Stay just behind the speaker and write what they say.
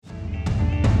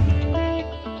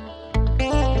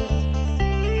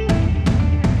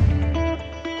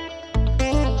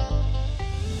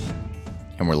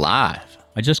And we're live.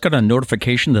 I just got a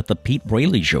notification that the Pete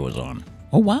Braley Show is on.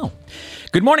 Oh, wow.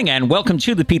 Good morning and welcome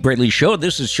to the Pete Braley Show.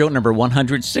 This is show number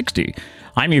 160.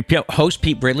 I'm your host,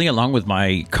 Pete Braley, along with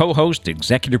my co-host,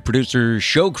 executive producer,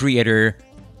 show creator,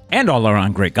 and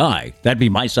all-around great guy. That'd be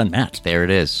my son, Matt. There it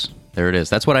is.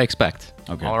 That's what I expect.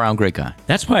 Okay. All-around great guy.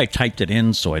 That's why I typed it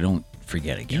in so I don't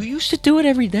forget again. You used to do it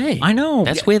every day. I know.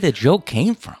 That's where the joke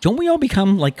came from. Don't we all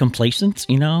become, complacent,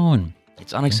 And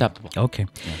It's unacceptable. Okay.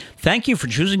 Yeah. Thank you for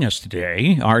choosing us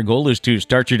today. Our goal is to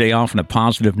start your day off on a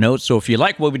positive note. So if you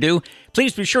like what we do,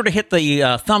 please be sure to hit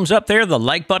the thumbs up there, the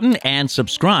like button, and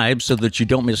subscribe so that you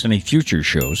don't miss any future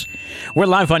shows. We're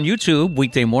live on YouTube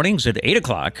weekday mornings at 8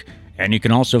 o'clock. And you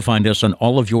can also find us on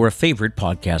all of your favorite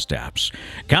podcast apps.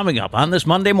 Coming up on this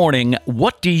Monday morning,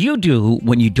 what do you do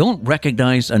when you don't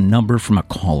recognize a number from a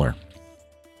caller?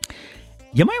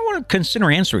 You might want to consider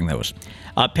answering those.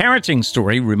 A parenting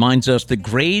story reminds us that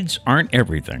grades aren't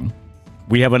everything.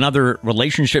 We have another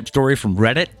relationship story from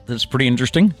Reddit that's pretty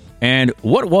interesting. And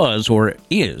what was or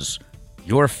is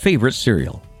your favorite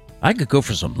cereal? I could go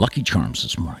for some Lucky Charms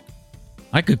this morning.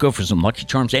 I could go for some Lucky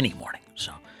Charms any morning.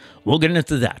 So we'll get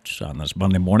into that on this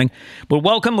Monday morning. But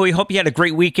welcome. We hope you had a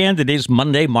great weekend. It is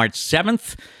Monday, March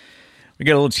 7th. We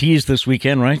got a little tease this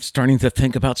weekend, right? Starting to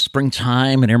think about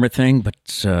springtime and everything.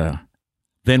 But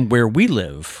then where we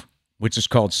live, which is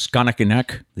called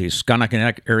Skonnekenek, the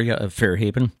Skonnekenek area of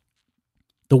Fairhaven,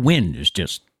 the wind is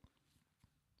just,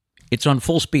 it's on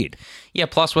full speed. Yeah,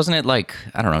 plus wasn't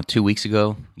it 2 weeks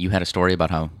ago, you had a story about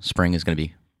how spring is going to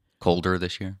be colder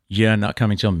this year? Yeah, not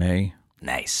coming till May.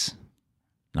 Nice.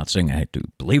 Not saying I had to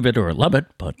believe it or love it,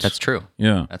 but... That's true.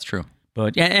 Yeah. That's true.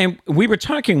 But, and we were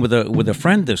talking with a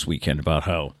friend this weekend about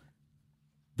how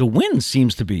the wind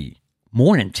seems to be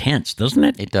more intense, doesn't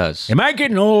it? It does. Am I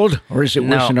getting old, or is it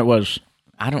worse than it was?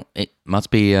 It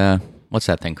must be, what's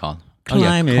that thing called?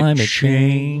 Climate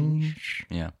change.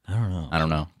 Yeah. I don't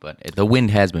know. But the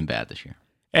wind has been bad this year.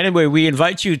 Anyway, we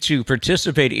invite you to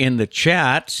participate in the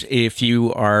chat if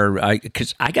you are,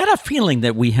 because I got a feeling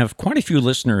that we have quite a few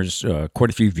listeners, quite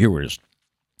a few viewers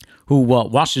who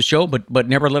watch the show but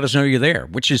never let us know you're there,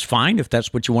 which is fine if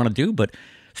that's what you want to do, but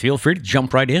feel free to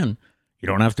jump right in. You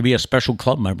don't have to be a special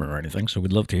club member or anything, so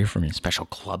we'd love to hear from you. Special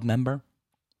club member?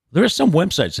 There are some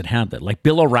websites that have that, like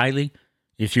Bill O'Reilly.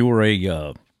 If you were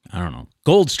a,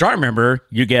 Gold Star member,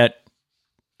 you get,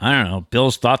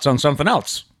 Bill's thoughts on something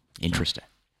else. Interesting.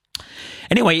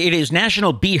 Anyway, it is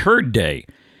National Be Heard Day.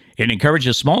 It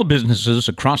encourages small businesses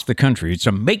across the country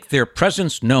to make their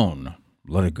presence known.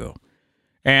 Let it go.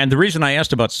 And the reason I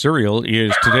asked about cereal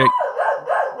is today...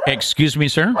 Excuse me,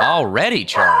 sir? Already,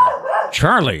 Charlie.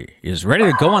 Charlie is ready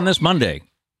to go on this Monday.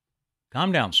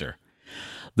 Calm down, sir.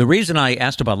 The reason I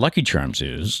asked about Lucky Charms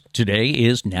is today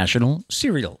is National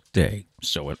Cereal Day,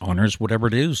 so it honors whatever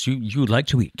it is you like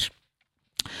to eat.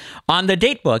 On the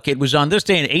date book, it was on this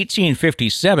day in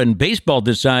 1857, baseball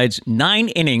decides 9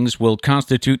 innings will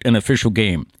constitute an official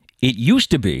game. It used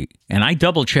to be, and I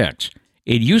double-checked,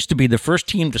 it used to be the first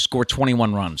team to score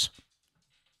 21 runs.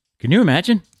 Can you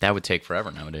imagine? That would take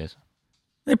forever nowadays.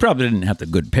 They probably didn't have the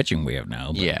good pitching we have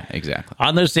now. Yeah, exactly.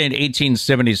 On this day in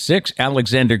 1876,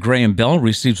 Alexander Graham Bell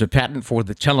receives a patent for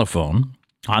the telephone.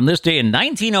 On this day in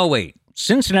 1908,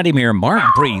 Cincinnati Mayor Mark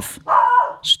Breath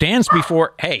stands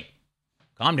before... Hey,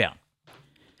 calm down.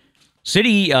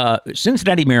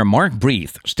 Cincinnati Mayor Mark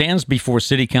Breath stands before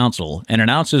City Council and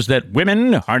announces that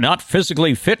women are not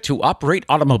physically fit to operate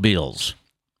automobiles.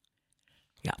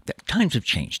 Yeah, times have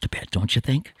changed a bit, don't you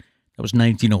think? That was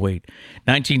 1908.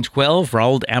 1912,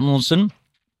 Roald Amundsen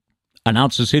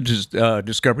announces his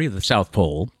discovery of the South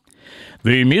Pole.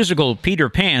 The musical Peter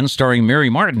Pan, starring Mary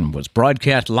Martin, was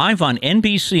broadcast live on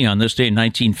NBC on this day in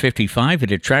 1955.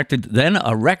 It attracted then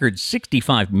a record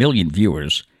 65 million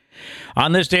viewers.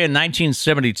 On this day in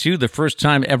 1972, The First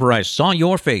Time Ever I Saw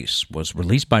Your Face was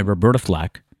released by Roberta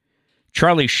Flack.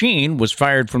 Charlie Sheen was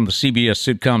fired from the CBS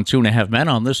sitcom Two and a Half Men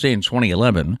on this day in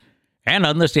 2011. And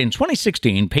on this day in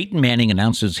 2016, Peyton Manning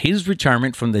announces his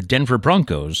retirement from the Denver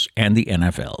Broncos and the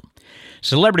NFL.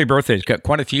 Celebrity birthdays, got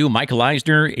quite a few. Michael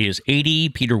Eisner is 80,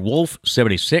 Peter Wolf,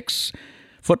 76.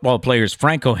 Football players,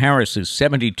 Franco Harris is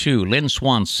 72, Lynn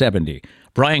Swann, 70.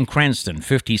 Bryan Cranston,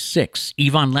 56.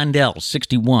 Yvonne Landell,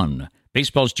 61.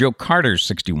 Baseball's Joe Carter,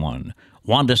 61.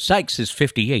 Wanda Sykes is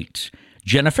 58.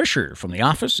 Jenna Fisher from The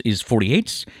Office is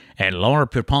 48. And Laura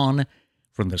Prepon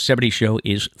from The 70 Show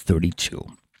is 32.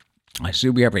 I see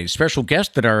we have a special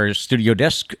guest at our studio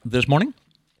desk this morning.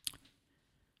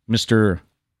 Mr.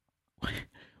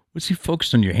 What's he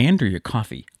focused on, your hand or your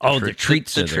coffee? Oh, the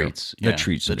treats. The treats. The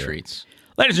treats. The treats.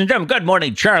 Ladies and gentlemen, good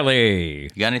morning, Charlie. You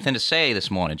got anything to say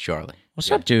this morning, Charlie? What's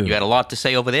up, dude? You had a lot to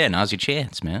say over there. Now's your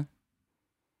chance, man.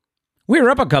 We were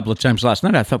up a couple of times last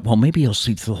night. I thought, well, maybe he'll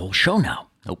sleep through the whole show now.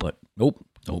 Nope. But nope.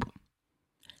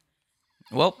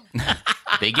 Well,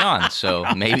 big yawn, so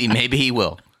maybe he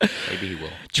will. Maybe he will.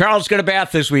 Charles got a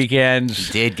bath this weekend.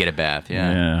 He did get a bath,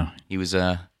 yeah. He was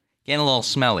getting a little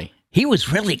smelly. He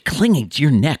was really clinging to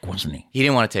your neck, wasn't he? He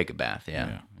didn't want to take a bath,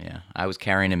 yeah. I was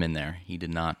carrying him in there. He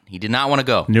did not want to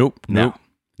go. Nope. No.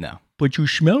 But you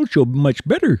smell so much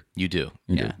better. You do.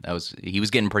 He was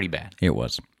getting pretty bad. It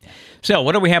was. So,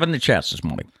 what do we have in the chats this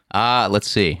morning? Let's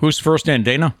see. Who's first in,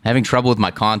 Dana? Having trouble with my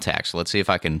contacts, so let's see if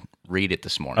I can read it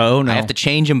this morning. Oh, no. I have to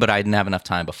change them, but I didn't have enough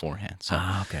time beforehand. So,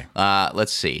 okay.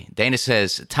 Let's see. Dana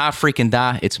says, ta freaking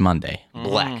da, it's Monday.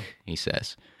 Black, he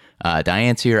says.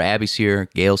 Diane's here, Abby's here,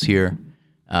 Gail's here.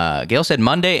 Gail said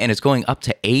Monday, and it's going up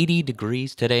to 80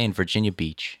 degrees today in Virginia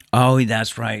Beach. Oh,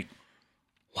 that's right.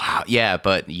 Wow. Yeah,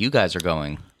 but you guys are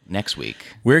going next week.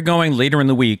 We're going later in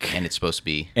the week. And it's supposed to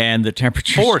be and the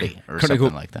temperature 40 or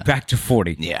something like that. Back to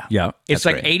 40. Yeah. Yeah. It's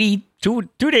like great. 80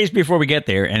 two days before we get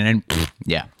there, and then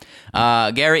Yeah.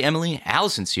 Gary, Emily,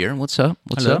 Allison's here. What's up?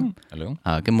 Hello.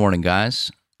 Good morning,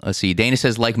 guys. Let's see. Dana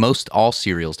says, like most all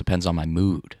cereals, depends on my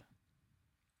mood.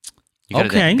 You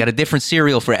got a different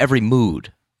cereal for every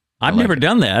mood. I've never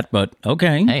done that, but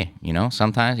okay. Hey,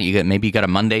 sometimes maybe you got a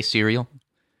Monday cereal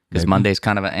because Monday's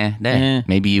kind of a day.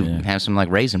 Maybe you have some like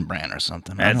Raisin Bran or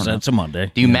something. That's a Monday.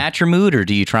 Do you match your mood, or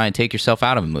do you try and take yourself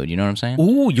out of a mood? You know what I'm saying?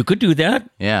 Ooh, you could do that.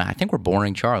 Yeah, I think we're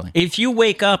boring Charlie. If you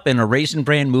wake up in a Raisin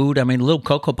Bran mood, I mean, little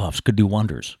Cocoa Puffs could do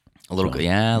wonders. Little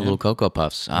Cocoa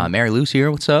Puffs. Mary Lou's here.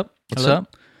 What's up? What's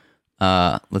up?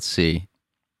 Let's see.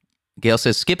 Gail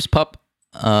says, Skip's pup,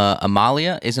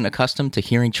 Amalia, isn't accustomed to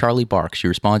hearing Charlie bark. She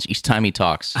responds each time he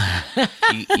talks.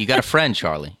 You got a friend,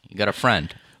 Charlie. You got a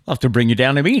friend. I'll have to bring you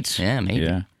down to meet. Yeah, maybe.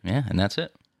 Yeah, and that's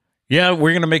it. Yeah,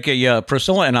 we're going to make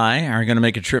Priscilla and I are going to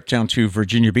make a trip down to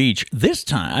Virginia Beach. This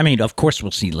time, I mean, of course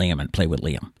we'll see Liam and play with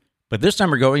Liam. But this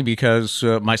time we're going because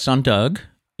my son Doug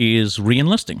is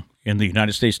re-enlisting in the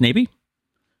United States Navy.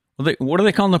 What are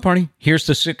they calling the party? Here's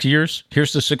to 6 years.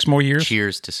 Here's to 6 more years.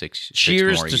 Cheers to six.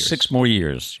 Cheers more to years. 6 more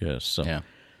years. Yes. So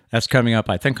that's coming up,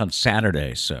 I think, on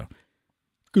Saturday. So,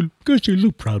 good, a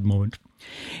little proud moment.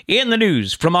 In the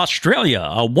news from Australia,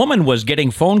 a woman was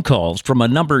getting phone calls from a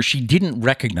number she didn't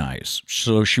recognize,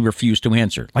 so she refused to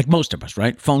answer. Like most of us,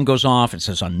 right? Phone goes off, it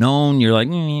says unknown. You're like,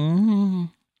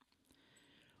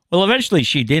 Well, eventually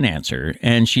she did answer,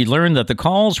 and she learned that the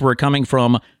calls were coming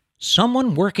from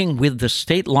someone working with the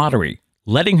state lottery,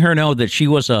 letting her know that she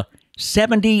was a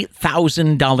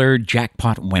 $70,000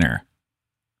 jackpot winner.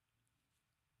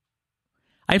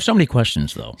 I have so many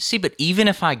questions, though. See, but even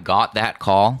if I got that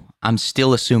call, I'm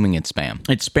still assuming it's spam.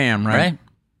 It's spam, right?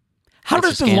 How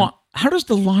It's does a scam. how does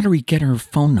the lottery get her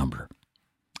phone number?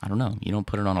 I don't know. You don't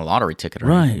put it on a lottery ticket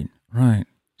or anything. Right.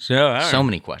 So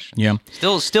many questions. Yeah.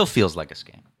 Still feels like a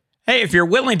scam. Hey, if you're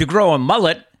willing to grow a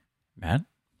mullet, Matt,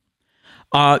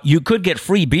 you could get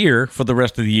free beer for the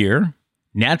rest of the year.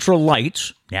 Natural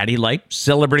Light, Natty Light,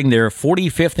 celebrating their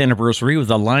 45th anniversary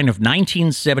with a line of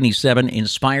 1977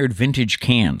 inspired vintage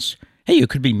cans. Hey, you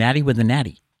could be Maddie with a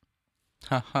Natty.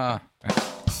 Haha.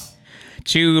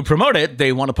 To promote it,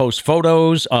 they want to post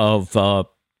photos of.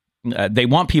 They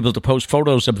want people to post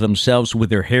photos of themselves with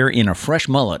their hair in a fresh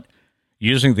mullet,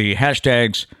 using the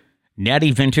hashtags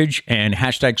Natty Vintage and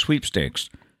hashtag Sweepstakes.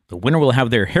 The winner will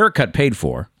have their haircut paid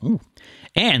for,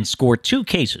 and score 2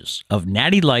 cases of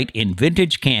Natty Light in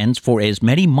vintage cans for as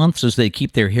many months as they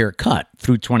keep their hair cut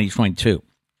through 2022.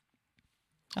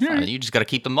 You just got to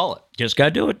keep the mullet. Just got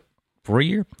to do it. For a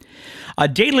year. A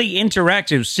daily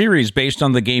interactive series based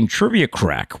on the game Trivia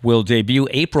Crack will debut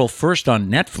April 1st on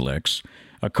Netflix.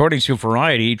 According to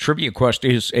Variety, Trivia Quest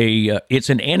is it's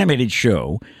an animated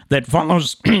show that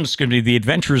follows the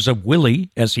adventures of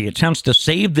Willie as he attempts to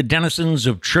save the denizens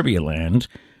of Trivia Land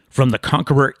from the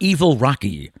conqueror Evil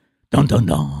Rocky. Dun dun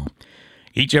dun.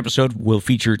 Each episode will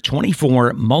feature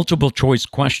 24 multiple choice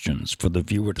questions for the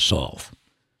viewer to solve.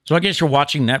 So I guess you're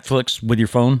watching Netflix with your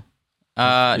phone?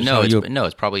 No,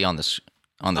 it's probably on the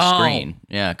screen.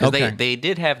 Yeah, because they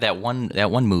did have that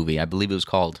one movie. I believe it was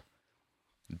called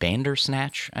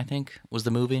Bandersnatch, I think was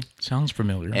the movie. Sounds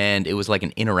familiar. And it was like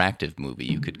an interactive movie.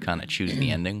 You could kind of choose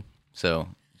the ending. So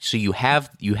you have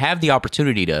the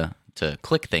opportunity to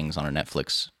click things on a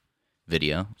Netflix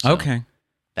video. So okay.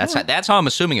 That's how I'm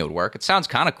assuming it would work. It sounds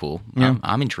kind of cool. Yeah.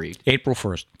 I'm intrigued. April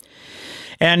 1st.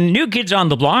 And New Kids on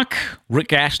the Block,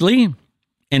 Rick Astley,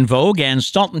 In Vogue, and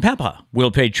Salt and Pepper will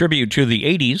pay tribute to the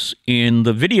 80s in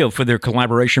the video for their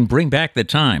collaboration Bring Back the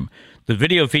Time. The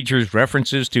video features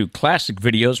references to classic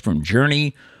videos from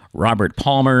Journey, Robert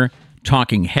Palmer,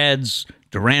 Talking Heads,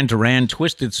 Duran Duran,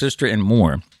 Twisted Sister, and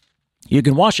more. You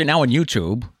can watch it now on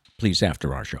YouTube, please,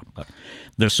 after our show. But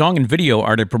the song and video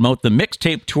are to promote the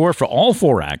mixtape tour for all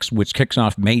 4 acts, which kicks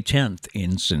off May 10th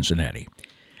in Cincinnati.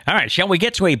 All right, shall we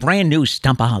get to a brand new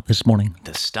Stumpah this morning?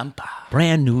 The Stumpah.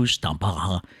 Brand new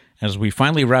Stumpah. As we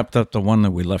finally wrapped up the one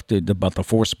that we left about the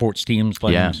 4 sports teams.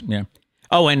 Playing. Yeah.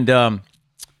 Oh, and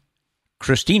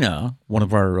Christina, one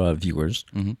of our viewers,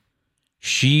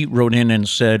 she wrote in and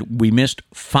said, we missed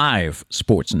 5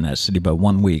 sports in that city by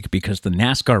 1 week because the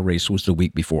NASCAR race was the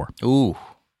week before. Ooh.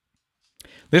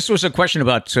 This was a question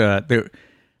about the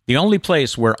only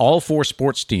place where all 4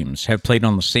 sports teams have played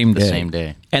on the same day. The same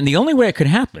day. And the only way it could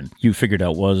happen, you figured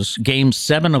out, was Game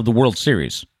 7 of the World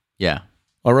Series. Yeah.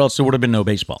 Or else there would have been no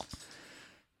baseball.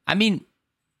 I mean,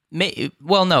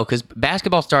 no, because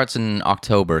basketball starts in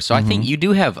October, so I think you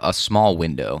do have a small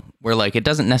window where, like, it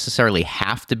doesn't necessarily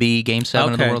have to be Game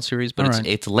 7 of the World Series, but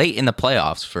it's late in the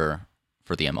playoffs for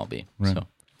the MLB. Right. So.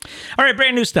 All right,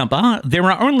 brand new Stumpah. There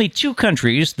are only 2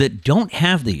 countries that don't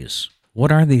have these.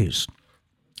 What are these?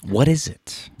 What is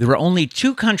it? There are only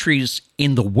 2 countries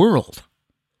in the world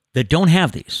that don't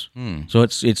have these. So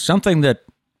it's something that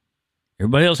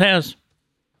everybody else has.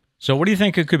 So what do you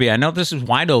think it could be? I know this is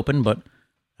wide open, but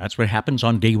that's what happens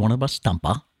on day 1 of a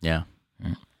Stumpah. Yeah.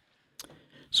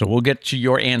 So we'll get to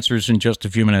your answers in just a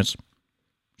few minutes.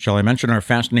 Shall I mention our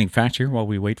fascinating fact here while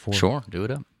we wait for... Sure, do it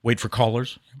up. Wait for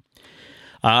callers.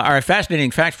 Our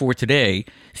fascinating fact for today,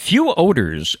 few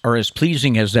odors are as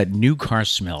pleasing as that new car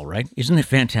smell, right? Isn't it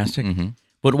fantastic?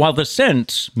 But while the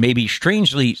scent may be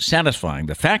strangely satisfying,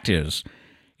 the fact is,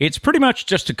 it's pretty much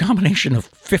just a combination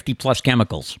of 50-plus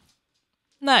chemicals.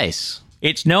 Nice.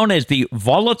 It's known as the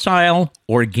volatile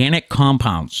organic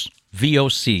compounds,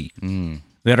 VOC,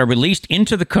 that are released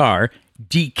into the car,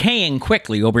 decaying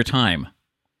quickly over time.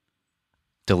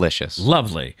 Delicious.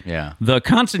 Lovely. Yeah. The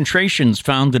concentrations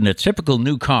found in a typical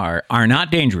new car are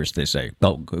not dangerous, they say.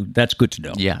 Well, that's good to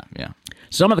know. Yeah.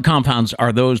 Some of the compounds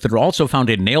are those that are also found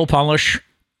in nail polish,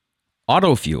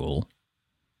 auto fuel,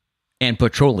 and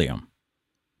petroleum.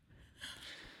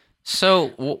 So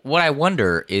what I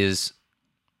wonder is,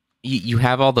 you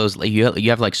have all those, you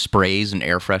have like sprays and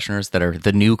air fresheners that are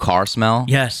the new car smell.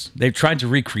 Yes, they've tried to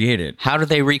recreate it. How do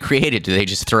they recreate it? Do they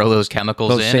just throw those chemicals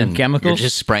those in? Same and chemicals? You're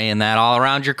just spraying that all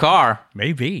around your car.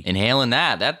 Maybe. Inhaling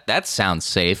that sounds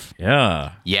safe.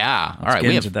 Yeah. Yeah. All right,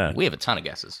 we have a ton of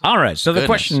guesses. All right, so the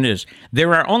question is,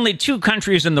 there are only 2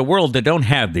 countries in the world that don't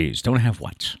have these. Don't have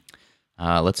what?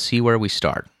 Let's see where we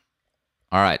start.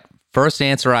 All right, first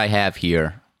answer I have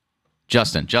here,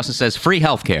 Justin. Justin says free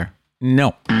healthcare.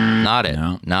 No. Not it.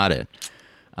 No. Not it.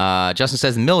 Justin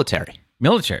says military.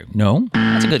 Military. No.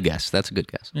 That's a good guess.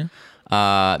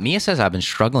 Yeah. Mia says I've been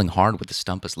struggling hard with the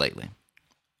Stumpahs lately.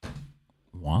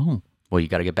 Wow. Well, you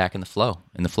got to get back in the flow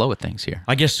of things here.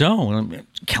 I guess so.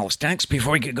 Calisthenics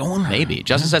before we get going? Maybe.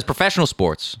 Justin says professional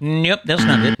sports. Nope, that's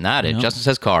not it. Not it. Nope. Justin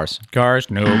says cars. Cars,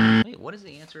 no. Wait, what is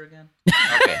the answer again?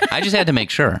 Okay, I just had to make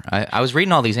sure. I was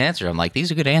reading all these answers. I'm like,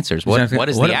 these are good answers. What is the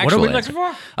actual answer? What are we looking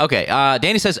for? Okay,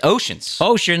 Danny says oceans.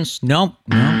 Oceans, no.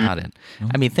 Not it.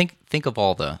 I mean, think of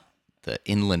all the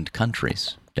inland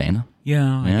countries, Dana.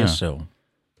 Yeah, I guess so.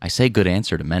 I say good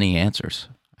answer to many answers.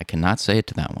 I cannot say it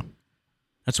to that one.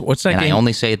 What's that and game? I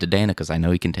only say it to Dana because I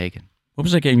know he can take it. What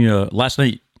was that game? Last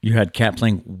night you had Kat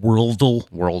playing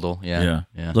Worldle. Yeah.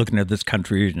 Looking at this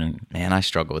country. Man, I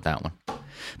struggle with that one.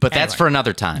 But that's for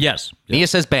another time. Yes. Mia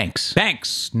says banks.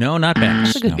 Banks. No, not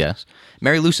banks. That's a good guess.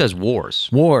 Mary Lou says wars.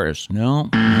 Wars. No.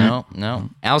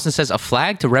 Allison says a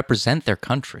flag to represent their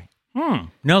country.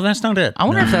 No, that's not it. I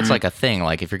wonder if that's like a thing.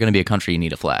 Like if you're going to be a country, you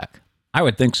need a flag. I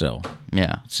would think so.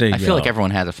 Yeah. I feel like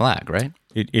everyone has a flag, right?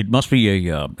 It must be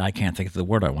a, I can't think of the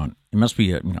word I want. It must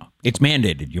be it's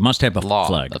mandated. You must have a law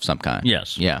flag of some kind.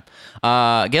 Yes. Yeah.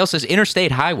 Gail says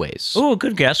interstate highways. Oh,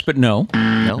 good guess, but no.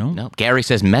 No. Gary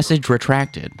says message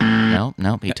retracted. No.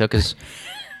 He took his...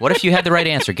 What if you had the right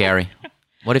answer, Gary?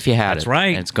 What if you had That's it?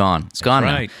 right. And it's gone. It's gone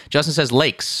now. Justin says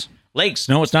lakes. Lakes.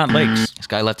 No, it's not lakes. This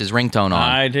guy left his ringtone on.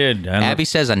 I did. Abby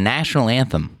says a national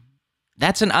anthem.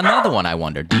 That's another one I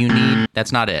wonder. Do you need...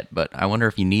 That's not it, but I wonder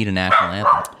if you need a national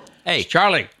anthem. Hey,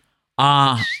 Charlie.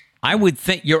 I would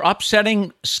think you're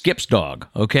upsetting Skip's dog,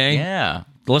 okay? Yeah.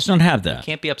 Let's not have that. You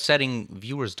can't be upsetting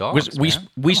viewers' dogs,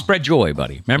 we spread joy,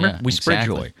 buddy. Remember? Yeah, we spread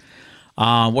exactly.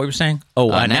 joy. What were you saying? Oh,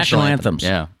 national anthems.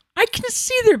 Yeah. I can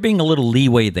see there being a little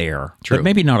leeway there. True. But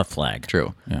maybe not a flag.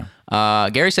 True. Yeah.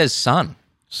 Gary says sun.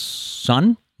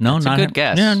 Sun? No, That's not a good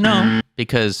guess. Yeah, no.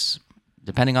 Because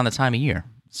depending on the time of year,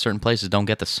 certain places don't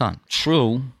get the sun.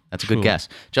 True. That's a good guess.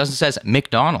 Justin says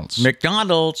McDonald's.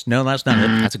 McDonald's. No, that's not it.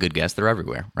 That's a good guess. They're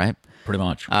everywhere, right? Pretty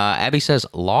much. Abby says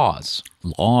laws.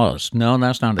 Laws. No,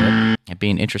 that's not it. It'd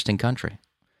be an interesting country.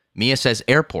 Mia says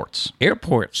airports.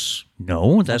 Airports.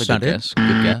 No, that's not it. Guess.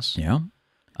 Good guess. Yeah.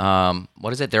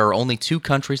 What is it? There are only 2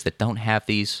 countries that don't have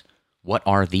these. What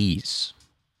are these?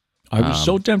 I was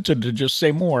so tempted to just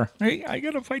say more. Hey, I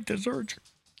got to fight this urge.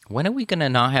 When are we going to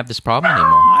not have this problem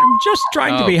anymore? I'm just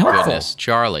trying to be helpful. Goodness.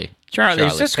 Charlie,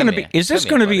 is this going to be? Is this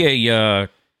going to be a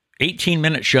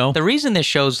 18-minute show? The reason this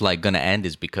show's like going to end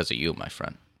is because of you, my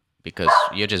friend. Because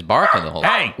you're just barking the whole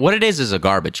time. Hey! What it is a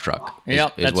garbage truck.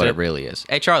 Yep, is that's what it. it really is.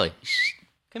 Hey, Charlie,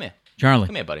 come here. Charlie,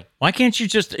 Come here, buddy. why can't you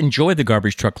just enjoy the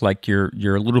garbage truck like your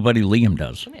little buddy Liam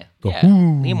does? Come here. Go, Yeah.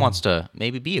 Liam wants to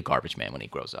maybe be a garbage man when he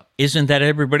grows up. Isn't that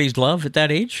everybody's love at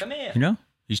that age? Come here. You know,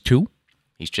 he's 2.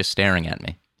 He's just staring at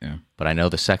me. Yeah. But I know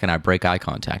the second I break eye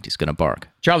contact, he's going to bark.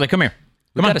 Charlie, come here.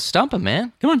 We got to stump him,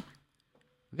 man. Come on.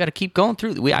 We got to keep going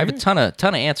through. I have a ton of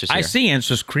answers here. I see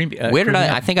answers. Creamy. Where did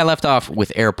I think I left off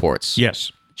with airports.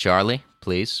 Yes. Charlie,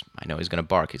 please. I know he's going to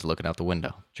bark. He's looking out the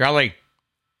window. Charlie.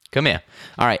 Come here.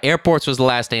 All right. Airports was the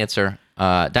last answer.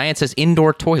 Diane says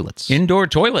indoor toilets. Indoor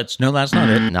toilets. No, that's not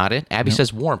it. Not it. Abby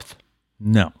says warmth.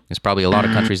 No. There's probably a lot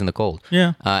of countries in the cold.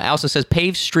 Yeah. Allison says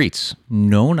paved streets.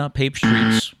 No, not paved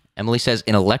streets. Emily says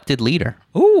an elected leader.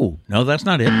 Ooh, no, that's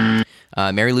not it.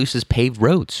 Mary Lou says paved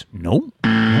roads. No.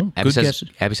 Abby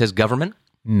says government.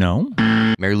 No.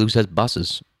 Mary Lou says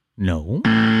buses. No.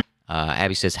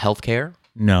 Abby says healthcare.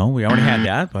 No, we already had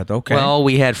that, but okay. Well,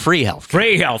 we had free health.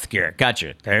 Free healthcare.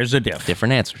 Gotcha. There's a diff.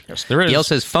 Different answers. Yes, there is. Gail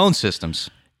says phone systems.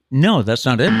 No, that's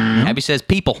not it. No. Abby says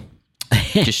people.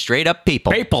 Just straight up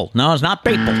people. People. No, it's not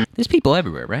people. There's people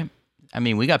everywhere, right? I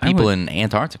mean, we got people in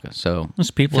Antarctica, so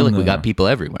There's people I feel in like we the- got people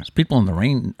everywhere. There's people in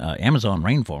the Amazon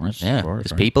rainforest. Yeah, of course,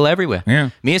 there's right? people everywhere.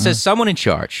 Yeah. Mia says someone in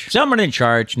charge, Someone in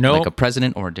charge. No. like a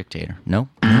president or a dictator. No,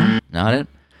 not it.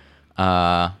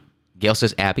 Gail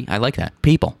says Abby. I like that.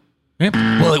 People. Yep.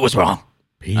 Well, it was wrong.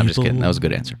 People. I'm just kidding. That was a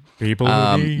good answer. People.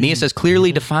 Mia says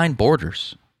clearly defined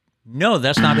borders. No,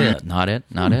 that's not it. Not it.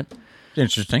 Not it.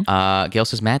 Interesting. Gail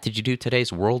says, Matt, did you do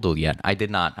today's Wordle yet? I did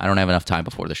not. I don't have enough time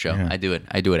before the show. Yeah. I do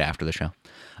it after the show.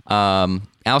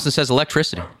 Allison says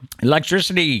electricity.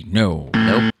 Electricity. No.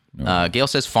 Nope. Gail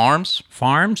says farms.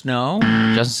 Farms. No.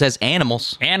 Justin says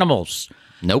animals. Animals.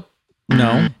 Nope.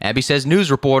 No. Abby says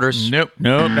news reporters. Nope.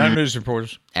 Nope. Not news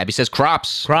reporters. Abby says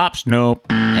crops. Crops. Nope.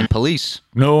 And police.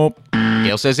 Nope.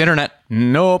 Gail says internet.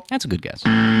 Nope. That's a good guess.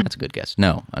 That's a good guess.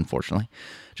 No, unfortunately.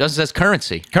 Justin says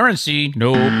currency. Currency.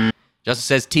 Nope. Justin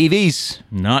says TVs.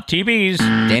 Not TVs.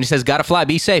 Danny says gotta fly.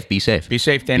 Be safe. Be safe. Be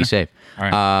safe, Dana. Be safe. All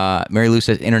right. Mary Lou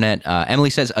says internet. Emily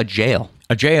says a jail.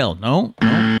 A jail. No.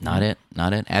 No. Not it.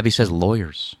 Not it. Abby says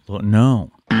lawyers.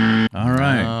 No. All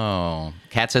right. Oh.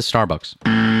 Kat says Starbucks.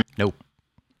 Nope.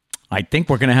 I think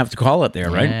we're going to have to call it there,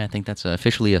 right? Yeah, I think that's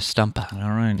officially a Stumpah.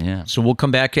 All right. Yeah. So we'll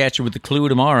come back at you with the clue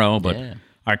tomorrow. But Yeah.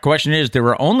 our question is, there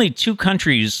are only 2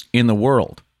 countries in the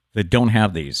world that don't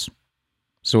have these.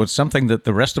 So it's something that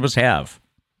the rest of us have.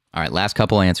 All right, last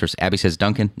couple answers. Abby says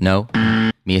Duncan. No.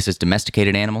 Mia says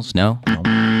domesticated animals. No.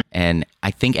 And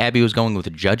I think Abby was going with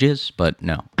the judges, but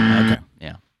no. Okay.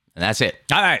 Yeah. And that's it.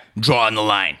 All right. Drawing the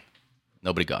line.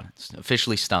 Nobody got it. It's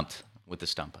officially stumped with the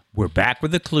Stumpah. We're back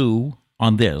with the clue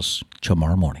on this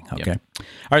tomorrow morning. Okay. All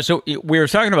right. So we were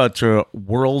talking about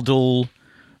Worldle,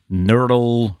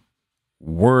 Nerdle,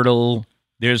 Wordle.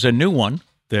 There's a new one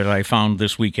that I found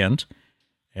this weekend.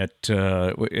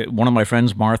 One of my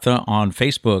friends, Martha, on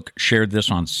Facebook shared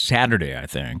this on Saturday, I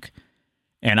think.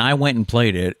 And I went and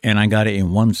played it, and I got it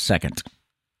in 1 second.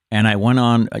 And I went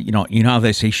on, you know how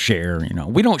they say share.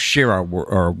 We don't share our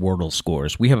Wordle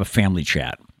scores. We have a family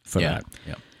chat for that.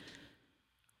 Yeah.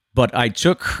 But I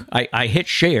hit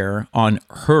share on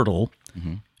Hurdle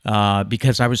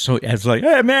because I was like,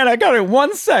 hey, man, I got it in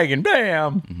 1 second.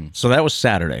 Bam. So that was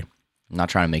Saturday. I'm not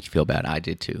trying to make you feel bad. I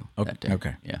did too. that day.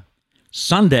 Okay. Yeah.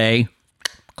 Sunday,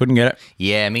 couldn't get it.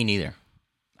 Yeah, me neither.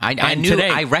 I knew. today-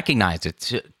 I recognized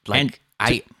it.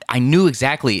 I knew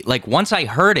exactly. Like once I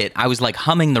heard it, I was like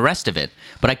humming the rest of it,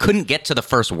 but I couldn't get to the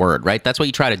first word. Right? That's what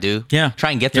you try to do. Yeah.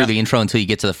 Try and get through Yeah. the intro until you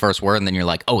get to the first word, and then you're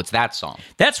like, oh, it's that song.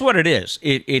 That's what it is.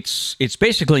 It's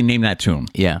basically Name That Tune.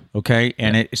 Yeah. Okay,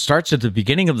 and it starts at the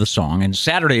beginning of the song. And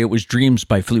Saturday it was Dreams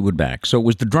by Fleetwood Mac. So it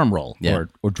was the drum roll. Yeah.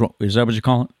 Or drum, is that what you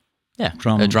call it? Yeah.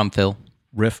 Drum- A drum fill.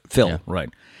 Riff fill. Yeah. Right.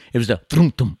 It was the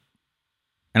thrum thum.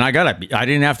 And I got it. I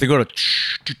didn't have to go to.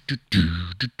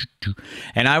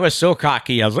 And I was so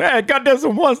cocky. I was like, hey, I got this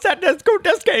in 1 second. Let's go.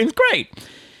 This game's great.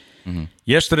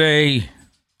 Yesterday,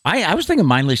 I was thinking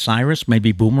Miley Cyrus,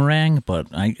 maybe Boomerang, but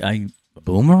I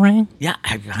Boomerang? yeah,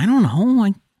 I don't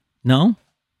know. No.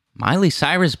 Miley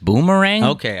Cyrus Boomerang?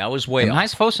 Okay, I was way Am off. I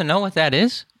supposed to know what that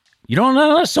is? You don't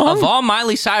know that song? Of all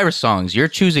Miley Cyrus songs, you're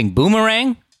choosing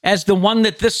Boomerang? As the one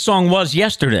that this song was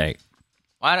yesterday.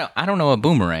 I don't know what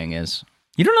Boomerang is.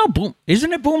 You don't know?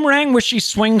 Isn't it Boomerang where she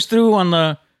swings through on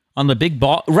the big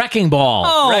ball? Wrecking Ball.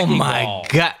 Oh, Wrecking my Ball.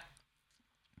 God.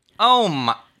 Oh,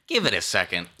 my. Give it a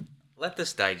second. Let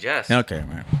this digest. Okay,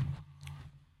 man.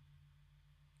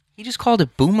 He just called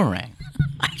it Boomerang.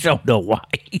 I don't know why.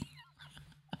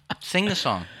 Sing the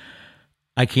song.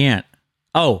 I can't.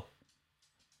 Oh.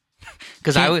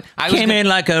 Because I came in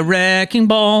like a wrecking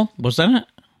ball. Was that it?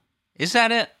 Is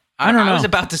that it? I don't know. I was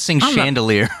about to sing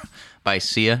Chandelier by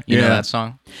Sia. You know that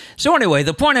song? So anyway,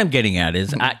 the point I'm getting at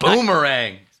is...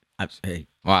 Boomerang. Hey.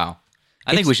 Wow.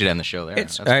 I think we should end the show there.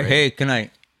 It's hey, good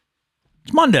night.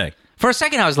 It's Monday. For a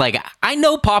second, I was like, I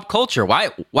know pop culture. Why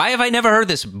have I never heard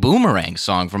this Boomerang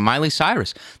song from Miley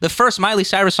Cyrus? The first Miley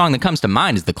Cyrus song that comes to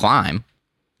mind is The Climb.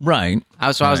 Right. I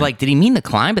was like, did he mean The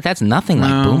Climb? But that's nothing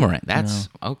like Boomerang. That's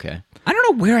okay. I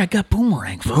don't know where I got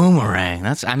Boomerang from. Boomerang.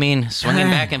 That's, swinging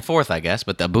back and forth, I guess.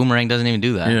 But the Boomerang doesn't even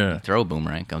do that. Yeah. You throw a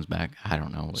Boomerang, comes back. I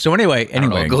don't know. So anyway. I don't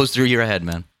know what goes through your head,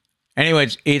 man.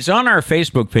 Anyways, it's on our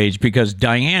Facebook page because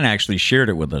Diane actually shared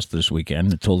it with us this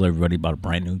weekend and told everybody about a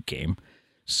brand new game.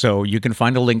 So you can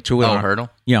find a link to it. Oh,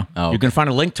 Hurdle? Yeah. Oh, okay. You can find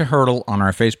a link to Hurdle on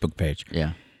our Facebook page.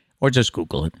 Yeah. Or just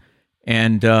Google it.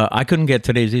 And I couldn't get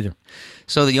today's either.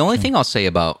 So the only thing I'll say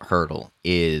about Hurdle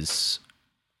is,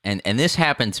 and this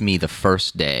happened to me the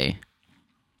first day,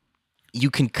 you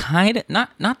can kind of,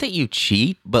 not that you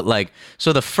cheat, but like,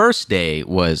 so the first day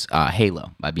was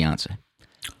Halo by Beyonce.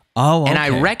 Oh, okay. And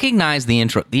I recognized the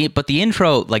intro, but the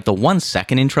intro, like the 1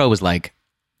 second intro was like,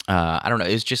 I don't know,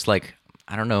 it was just like,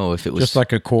 I don't know if it was just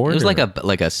like a chord. It was like a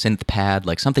synth pad,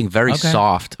 like something very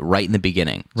soft right in the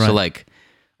beginning. Right. So like,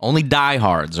 only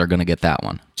diehards are gonna get that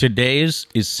one. Today's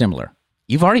is similar.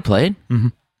 You've already played? Mm-hmm.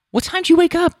 What time did you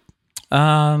wake up?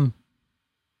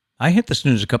 I hit the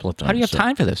snooze a couple of times. How do you have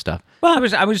time for this stuff? Well,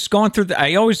 I was going through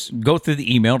I always go through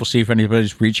the email to see if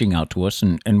anybody's reaching out to us,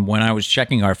 and when I was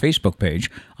checking our Facebook page,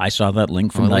 I saw that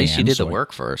link from Well, at Diane. least you did the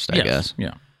work first, I guess.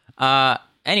 Yeah.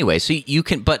 Anyway, so you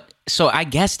can, so I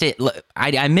guessed it.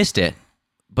 I missed it,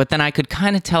 but then I could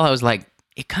kind of tell. I was like,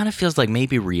 it kind of feels like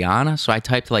maybe Rihanna. So I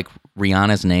typed like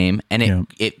Rihanna's name, and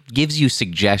it gives you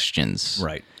suggestions,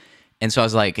 right? And so I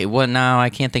was like, no, I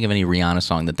can't think of any Rihanna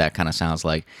song that kind of sounds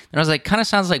like. And I was like, kind of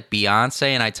sounds like Beyonce,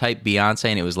 and I typed Beyonce,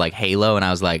 and it was like Halo, and I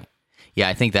was like, yeah,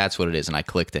 I think that's what it is, and I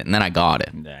clicked it, and then I got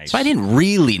it. Nice. So I didn't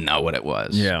really know what it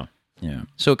was. Yeah.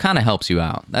 So it kind of helps you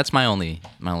out. That's my only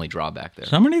drawback there.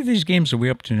 So how many of these games are we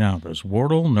up to now? There's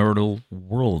Wordle, Nerdle,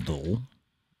 Worldle.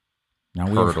 Now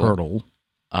we have Hurdle.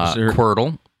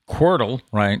 Quirtle,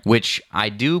 right? Which I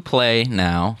do play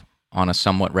now on a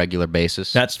somewhat regular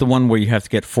basis. That's the one where you have to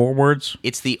get 4 words?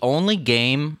 It's the only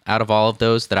game out of all of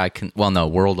those that I can... Well, no,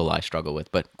 Worldle I struggle with,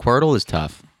 but Quirtle is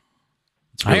tough.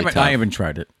 It's really tough. I haven't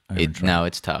tried it. No,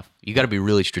 it's tough. You got to be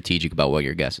really strategic about what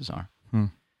your guesses are.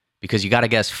 Because you got to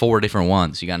guess 4 different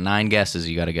ones. You got 9 guesses.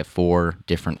 You got to get 4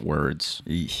 different words.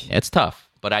 It's tough,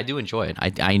 but I do enjoy it.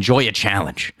 I enjoy a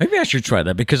challenge. Maybe I should try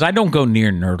that because I don't go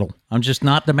near Nerdle. I'm just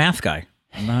not the math guy.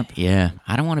 I'm not. Yeah,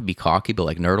 I don't want to be cocky, but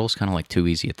like Nerdle's kind of like too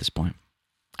easy at this point.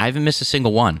 I haven't missed a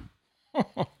single one. You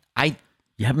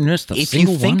haven't missed a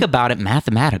single one? If you think about it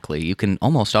mathematically, you can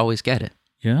almost always get it.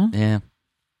 Yeah? Yeah.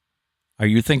 Are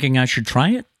you thinking I should try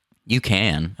it? You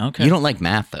can. Okay. You don't like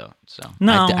math, though. So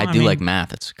no, I do like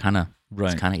math. It's kind of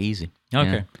easy.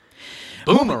 Okay. Yeah.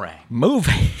 Boomerang.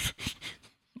 Move.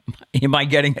 Am I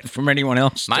getting it from anyone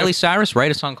else? Miley Cyrus,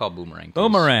 write a song called Boomerang. Please.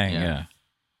 Boomerang, yeah.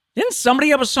 Didn't somebody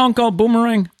have a song called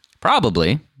Boomerang?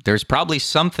 Probably. There's probably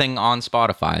something on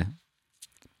Spotify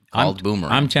called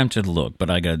Boomerang. I'm tempted to look, but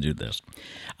I got to do this.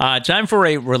 Time for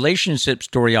a relationship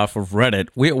story off of Reddit.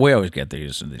 We always get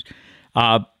these.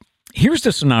 Here's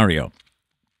the scenario.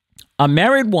 A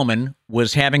married woman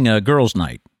was having a girls'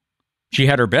 night. She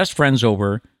had her best friends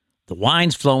over. The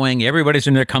wine's flowing. Everybody's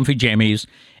in their comfy jammies.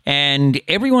 And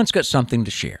everyone's got something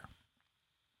to share.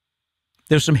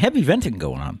 There's some heavy venting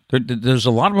going on. There's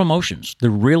a lot of emotions. They're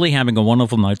really having a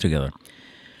wonderful night together.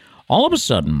 All of a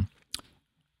sudden,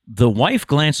 the wife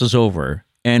glances over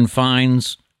and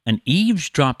finds an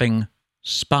eavesdropping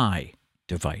spy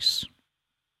device.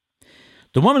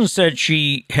 The woman said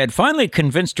she had finally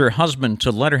convinced her husband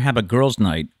to let her have a girls'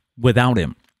 night without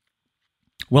him.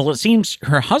 Well, it seems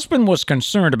her husband was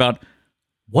concerned about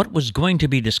what was going to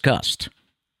be discussed,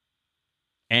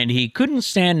 and he couldn't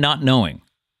stand not knowing.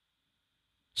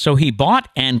 So he bought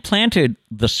and planted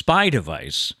the spy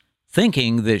device,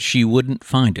 thinking that she wouldn't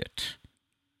find it.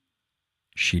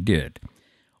 She did.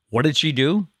 What did she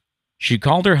do? She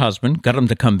called her husband, got him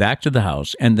to come back to the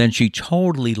house, and then she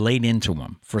totally laid into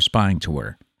him for spying to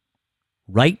her,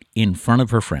 right in front of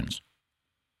her friends.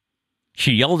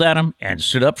 She yelled at him and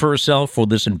stood up for herself for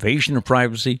this invasion of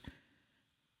privacy.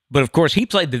 But of course, he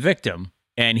played the victim,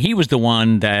 and he was the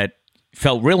one that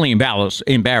felt really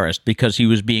embarrassed because he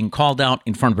was being called out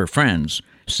in front of her friends,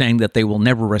 saying that they will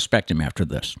never respect him after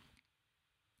this.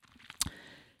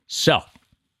 So,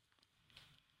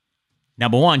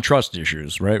 number one, trust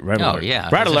issues, right? Red alert. Yeah.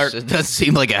 Red alert. It doesn't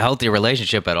seem like a healthy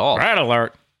relationship at all. Red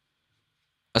alert.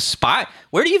 A spy?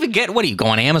 Where do you even get? What do you go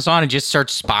on Amazon and just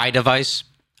search spy device?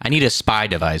 I need a spy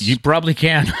device. You probably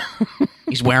can.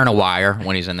 He's wearing a wire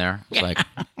when he's in there. It's like,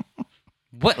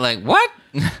 what? Like, what?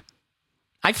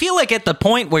 I feel like at the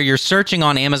point where you're searching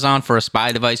on Amazon for a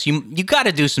spy device, you got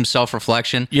to do some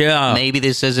self-reflection. Yeah. Maybe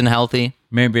this isn't healthy.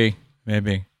 Maybe.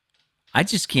 I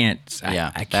just can't.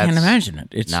 I can't imagine it.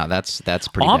 It's that's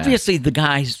pretty obviously bad. The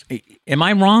guys. Am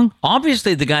I wrong?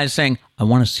 Obviously, the guy's saying, "I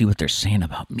want to see what they're saying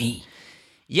about me."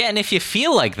 Yeah, and if you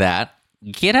feel like that,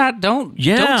 get out. Don't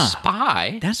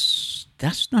spy. That's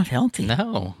not healthy.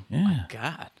 No. Yeah. My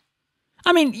God.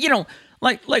 I mean,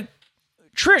 like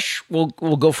Trish will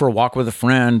go for a walk with a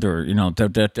friend, or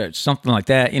something like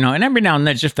that. And every now and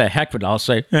then, just the heck with it, I'll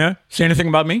say, "Yeah, say anything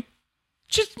about me."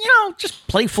 Just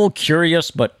playful,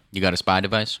 curious, but you got a spy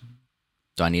device?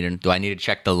 Do I need to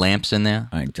check the lamps in there?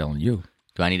 I ain't telling you.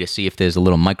 Do I need to see if there's a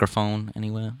little microphone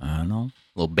anywhere? I don't know.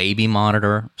 A little baby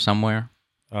monitor somewhere?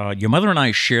 Your mother and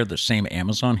I share the same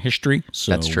Amazon history,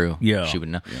 so that's true. Yeah, she would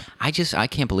know. Yeah. I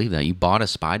can't believe that you bought a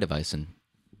spy device and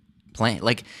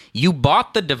you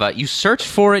bought the device, you searched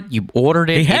for it, you ordered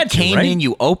it, it came in,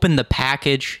 you opened the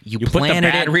package, you planted put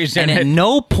the batteries it, and at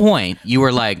no point you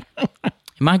were like,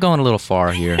 "Am I going a little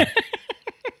far here?"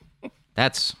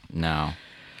 No.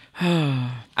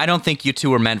 I don't think you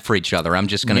two are meant for each other. I'm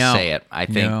just going to say it. I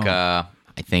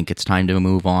think it's time to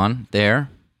move on there.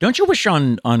 Don't you wish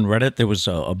on Reddit there was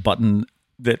a button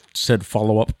that said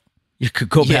follow up? You could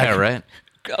go back. Yeah, right.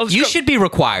 You should be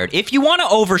required. If you want to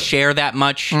overshare that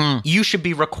much, you should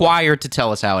be required to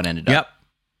tell us how it ended up. Yep.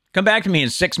 Come back to me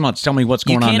in 6 months. Tell me what's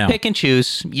going on now. You can't pick and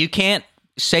choose. You can't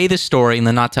say the story and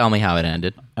then not tell me how it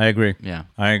ended. I agree. Yeah.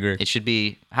 I agree. It should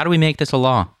be, how do we make this a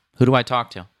law? Who do I talk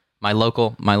to? My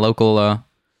local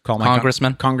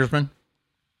congressman? Congressman?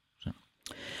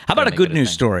 How about a good news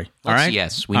story? All right?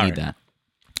 Yes, we need that.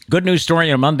 Good news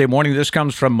story on Monday morning. This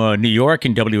comes from New York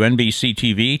and WNBC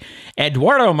TV.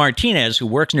 Eduardo Martinez, who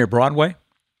works near Broadway,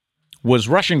 was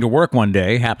rushing to work one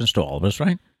day. Happens to all of us,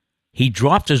 right? He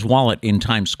dropped his wallet in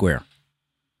Times Square,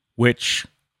 which,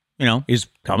 is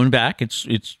coming back.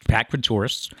 It's packed with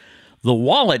tourists. The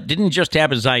wallet didn't just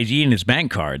have his ID and his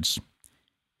bank cards.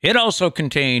 It also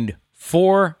contained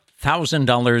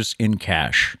 $4,000 in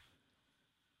cash.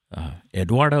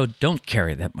 Eduardo, don't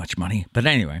carry that much money. But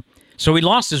anyway, so he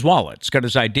lost his wallet. It's got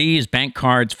his ID, his bank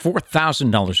cards,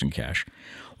 $4,000 in cash.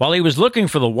 While he was looking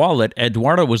for the wallet,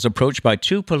 Eduardo was approached by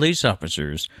two police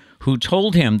officers who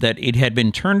told him that it had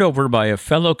been turned over by a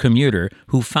fellow commuter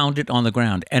who found it on the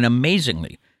ground. And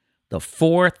amazingly, the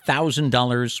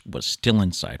 $4,000 was still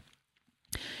inside.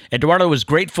 Eduardo was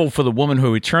grateful for the woman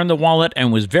who returned the wallet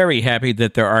and was very happy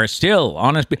that there are still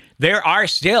honest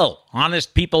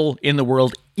people in the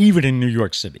world, even in New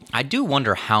York City. I do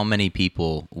wonder how many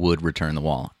people would return the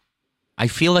wallet. I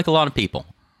feel like a lot of people.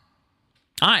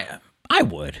 I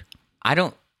would.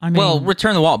 Return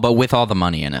the wallet, but with all the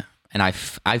money in it. And I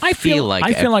feel like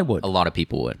I would. A lot of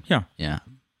people would. Yeah.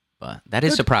 But that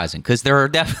is surprising because there's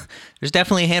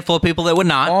definitely a handful of people that would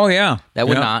not. Oh yeah, that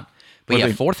would not. But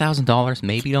 $4,000,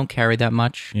 maybe you don't carry that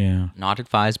much. Yeah. Not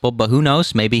advisable, but who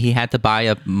knows? Maybe he had to buy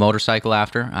a motorcycle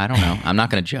after. I don't know. I'm not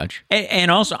going to judge. And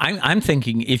also, I'm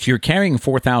thinking if you're carrying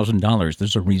 $4,000,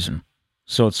 there's a reason.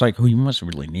 So it's like, you must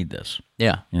really need this.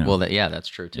 Yeah. Well, that's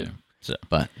true too. Yeah. So,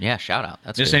 but yeah, shout out.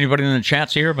 That's just good. Anybody in the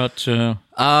chats here about?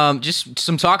 Just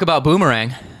some talk about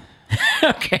Boomerang.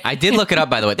 Okay. I did look it up,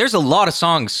 by the way. There's a lot of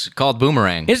songs called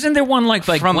Boomerang. Isn't there one like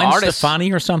from Gwen artists,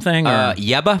 Stefani or something? Or?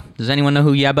 Yebba. Does anyone know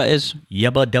who Yebba is?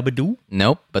 Yebba Dabba Doo?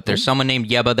 Nope. But there's someone named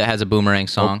Yebba that has a Boomerang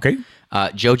song. Okay.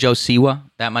 Jojo Siwa.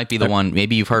 That might be the one.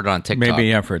 Maybe you've heard it on TikTok.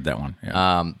 Maybe I've heard that one.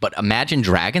 Yeah. But Imagine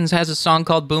Dragons has a song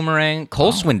called Boomerang.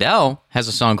 Cole Swindell has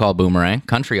a song called Boomerang.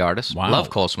 Country artist. Wow. Love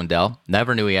Cole Swindell.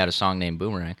 Never knew he had a song named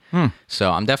Boomerang.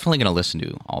 So I'm definitely going to listen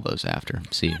to all those after.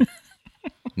 See.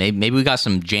 Maybe we got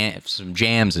some jams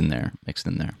in there, mixed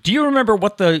in there. Do you remember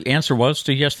what the answer was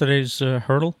to yesterday's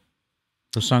hurdle?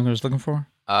 The song I was looking for?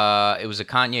 It was a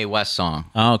Kanye West song.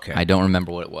 Oh, okay. I don't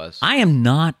remember what it was. I am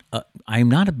not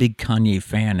a big Kanye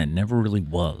fan and never really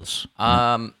was.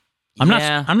 I'm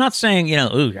not saying,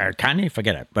 ooh, Kanye,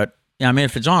 forget it. But Yeah, I mean,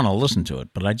 if it's on, I'll listen to it.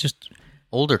 But I just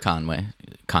older Kanye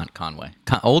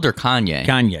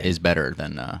is better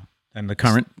than the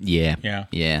current.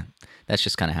 Yeah. That's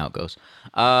just kind of how it goes.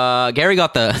 Gary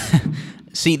got the.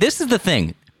 See, this is the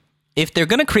thing. If they're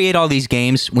going to create all these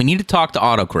games, we need to talk to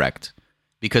autocorrect.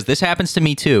 Because this happens to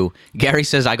me too. Gary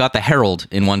says I got the Herald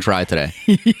in one try today.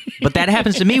 But that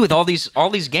happens to me with all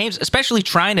these games, especially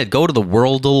trying to go to the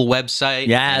Wordle website.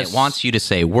 Yes. And it wants you to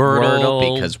say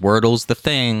Wordle because Wordle's the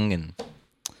thing. And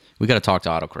we got to talk to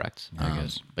autocorrect, I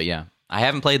guess. But yeah, I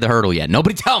haven't played the Hurdle yet.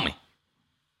 Nobody tell me.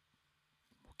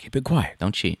 Keep it quiet.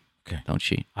 Don't cheat. Okay. Don't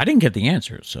cheat. I didn't get the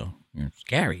answer, so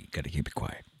Gary, you got to keep it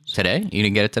quiet. Today? You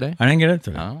didn't get it today? I didn't get it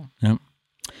today. Oh. Yep.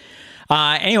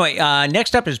 Anyway,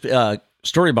 next up is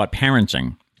story about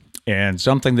parenting and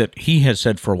something that he has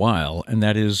said for a while, and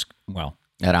that is, well,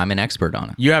 that I'm an expert on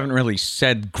it. You haven't really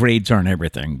said grades aren't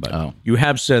everything, but you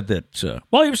have said that,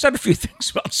 you've said a few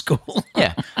things about school.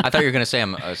 Yeah. I thought you were going to say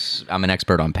I'm an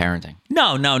expert on parenting.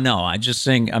 No. I'm just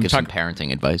saying. I'm Give some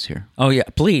parenting advice here. Oh, yeah,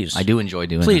 please. I do enjoy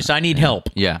doing Please, that. I need help.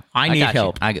 Yeah. I need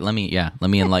help. Let me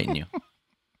enlighten you.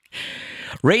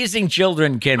 Raising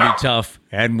children can be tough,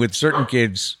 and with certain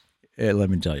kids, let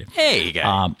me tell you. Hey,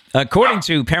 guy. According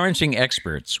to parenting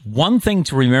experts, one thing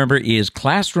to remember is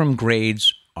classroom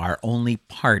grades are only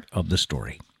part of the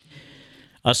story.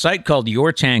 A site called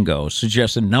Your Tango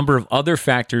suggests a number of other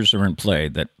factors are in play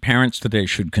that parents today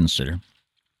should consider.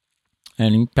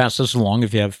 And pass this along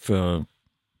if you have,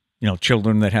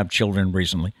 children that have children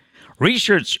recently.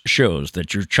 Research shows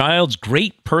that your child's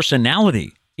great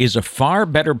personality is a far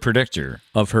better predictor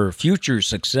of her future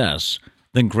success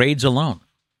than grades alone.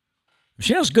 If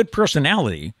she has good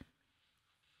personality,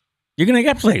 you're going to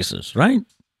get places, right?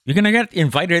 You're going to get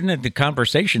invited into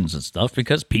conversations and stuff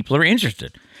because people are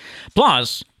interested.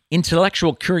 Plus,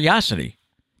 intellectual curiosity.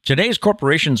 Today's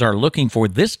corporations are looking for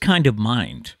this kind of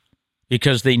mind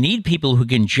because they need people who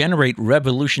can generate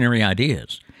revolutionary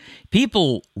ideas.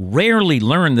 People rarely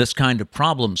learn this kind of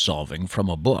problem solving from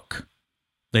a book.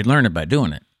 They learn it by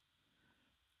doing it.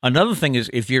 Another thing is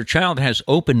if your child has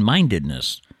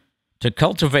open-mindedness, to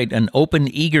cultivate an open,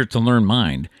 eager-to-learn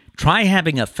mind, try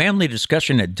having a family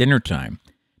discussion at dinner time,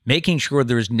 making sure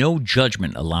there is no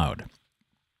judgment allowed.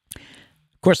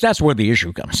 Of course, that's where the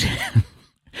issue comes in.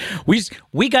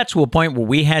 We got to a point where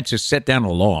we had to set down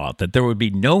a law that there would be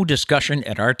no discussion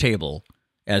at our table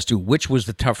as to which was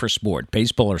the tougher sport,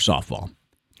 baseball or softball,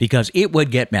 because it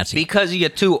would get messy. Because you're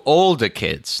two older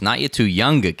kids, not your two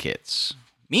younger kids.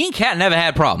 Me and Kat never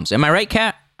had problems. Am I right,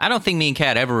 Kat? I don't think me and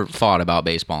Kat ever thought about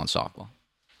baseball and softball.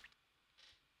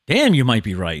 Damn, you might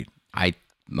be right.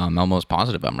 I'm almost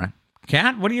positive I'm right.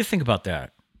 Kat, what do you think about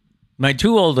that? My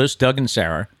two oldest, Doug and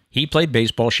Sarah, he played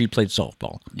baseball, she played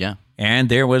softball. Yeah. And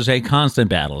there was a constant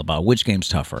battle about which game's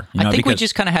tougher. I think we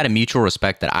just kind of had a mutual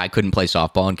respect that I couldn't play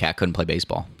softball and Kat couldn't play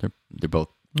baseball. They're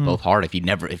both hard if you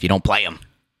don't play them.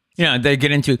 Yeah, they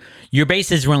get into your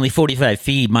bases were only 45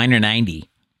 feet, mine are 90.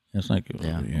 It's like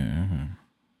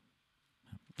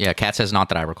Yeah, Kat says not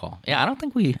that I recall. Yeah, I don't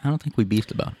think we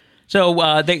beefed about it. So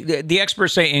the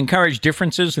experts say encourage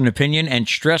differences in opinion and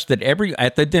stress that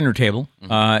at the dinner table,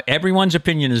 everyone's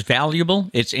opinion is valuable,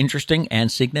 it's interesting,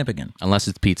 and significant. Unless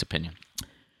it's Pete's opinion.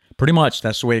 Pretty much.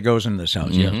 That's the way it goes in this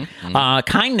house,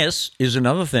 Kindness is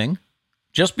another thing.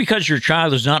 Just because your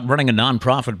child is not running a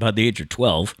nonprofit by the age of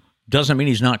 12 doesn't mean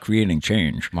he's not creating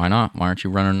change. Why not? Why aren't you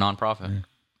running a nonprofit?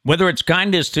 Whether it's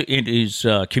kindness to his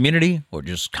community or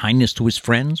just kindness to his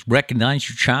friends, recognize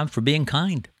your child for being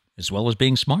kind as well as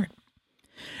being smart.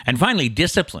 And finally,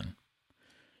 discipline.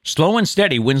 Slow and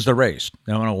steady wins the race.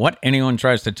 No matter what anyone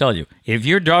tries to tell you. If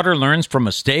your daughter learns from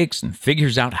mistakes and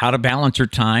figures out how to balance her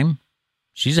time,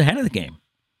 she's ahead of the game.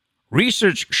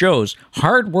 Research shows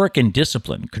hard work and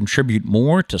discipline contribute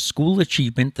more to school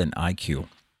achievement than IQ.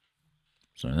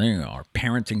 So there are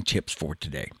parenting tips for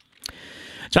today.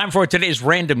 Time for today's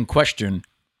random question.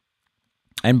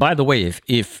 And by the way,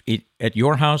 if at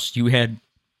your house you had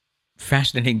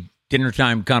fascinating dinner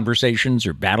time conversations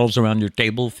or battles around your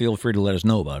table, feel free to let us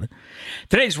know about it.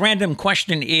 Today's random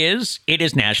question is, it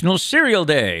is National Cereal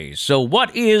Day. So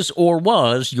what is or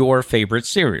was your favorite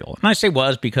cereal? And I say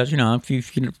was because,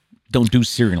 if you don't do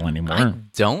cereal anymore. I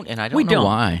don't, and I don't know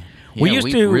why. Yeah,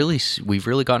 we've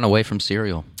really gotten away from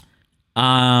cereal.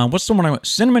 What's the one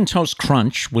Cinnamon Toast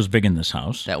Crunch was big in this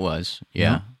house. That was,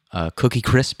 yeah. Cookie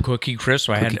Crisp. Cookie Crisp.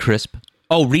 Crisp.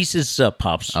 Oh, Reese's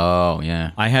Puffs. Oh,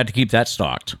 yeah. I had to keep that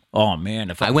stocked. Oh,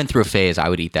 man. I went through a phase, I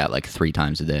would eat that like 3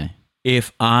 times a day.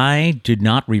 If I did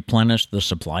not replenish the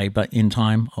supply in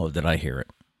time, did I hear it?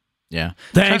 Yeah.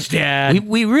 Thanks, Dad.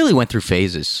 We really went through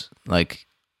phases. Like,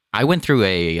 I went through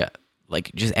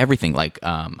like just everything. Like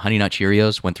Honey Nut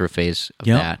Cheerios went through a phase of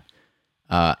Yep.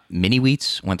 that. Mini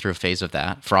Wheats went through a phase of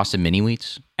that. Frosted Mini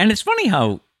Wheats. And it's funny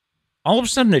how all of a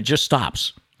sudden it just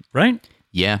stops, right?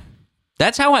 Yeah.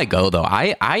 That's how I go, though.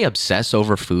 I obsess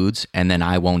over foods, and then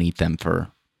I won't eat them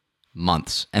for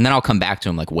months. And then I'll come back to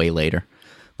them, like, way later.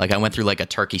 Like, I went through, like, a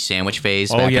turkey sandwich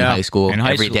phase back in high school.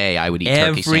 Every day I would eat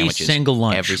turkey sandwiches. Every single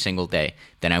lunch. Every single day.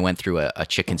 Then I went through a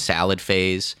chicken salad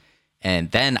phase. And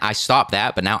then I stopped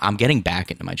that, but now I'm getting back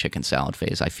into my chicken salad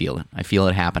phase. I feel it. I feel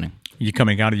it happening. You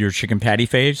coming out of your chicken patty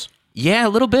phase? Yeah, a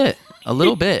little bit. A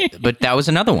little bit. But that was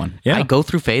another one. Yeah. I go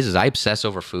through phases. I obsess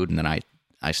over food, and then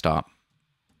I stop.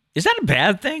 Is that a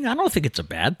bad thing? I don't think it's a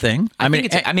bad thing. I mean,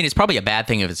 it's probably a bad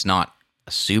thing if it's not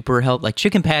a super healthy. Like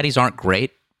chicken patties aren't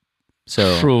great.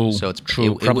 So true. So it's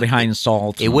true. Probably high in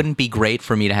salt. It wouldn't be great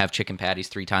for me to have chicken patties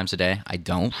 3 times a day. I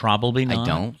don't. Probably not. I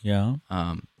don't. Yeah.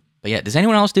 But yeah, does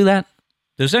anyone else do that?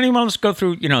 Does anyone else go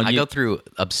through? I go through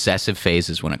obsessive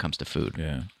phases when it comes to food.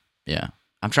 Yeah. Yeah.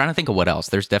 I'm trying to think of what else.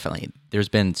 There's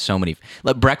been so many.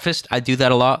 Like breakfast, I do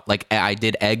that a lot. Like I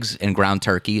did eggs and ground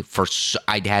turkey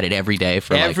I had it every day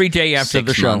for every day after 6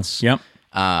 the show. months. Yep.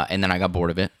 And then I got bored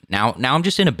of it. Now I'm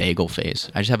just in a bagel phase.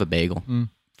 I just have a bagel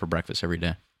for breakfast every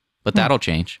day. But that'll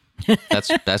change.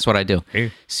 That's what I do.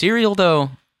 Hey. Cereal though,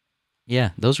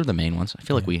 yeah, those are the main ones. I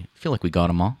feel like we got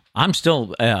them all. I'm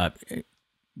still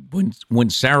when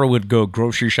Sarah would go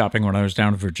grocery shopping when I was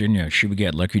down in Virginia, she would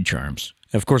get Lucky Charms.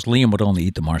 Of course, Liam would only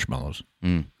eat the marshmallows.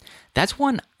 That's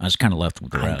one. I was kind of left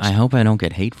with the rest. I hope I don't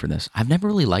get hate for this. I've never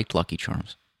really liked Lucky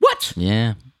Charms. What?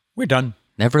 Yeah. We're done.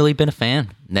 Never really been a fan.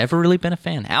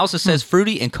 Alsa says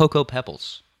Fruity and Cocoa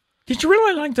Pebbles. Did you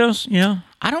really like those? Yeah.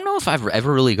 I don't know if I've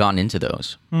ever really gotten into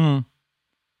those. What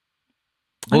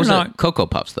was that? Cocoa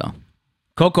Puffs, though.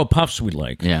 Cocoa Puffs we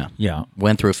like. Yeah. Yeah.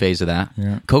 Went through a phase of that.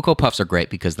 Yeah. Cocoa Puffs are great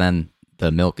because then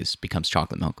the milk becomes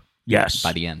chocolate milk. Yes.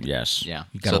 By the end. Yes. Yeah.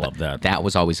 You gotta love that. That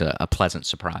was always a pleasant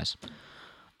surprise.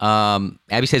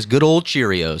 Abby says, good old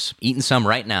Cheerios. Eating some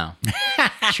right now.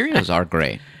 Cheerios are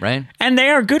great, right? And they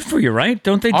are good for you, right?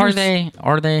 Don't they? Are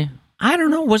they? I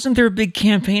don't know. Wasn't there a big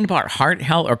campaign about heart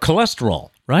health or cholesterol,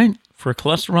 right? For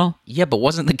cholesterol? Yeah, but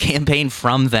wasn't the campaign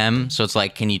from them? So it's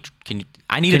like, can you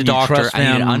I need a doctor.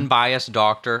 I need an unbiased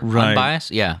doctor. Right. Unbiased?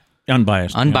 Yeah.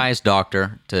 Unbiased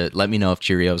Doctor to let me know if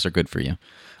Cheerios are good for you.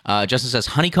 Justin says,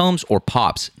 honeycombs or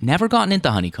Pops? Never gotten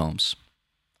into honeycombs.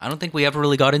 I don't think we ever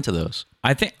really got into those.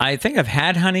 I think I've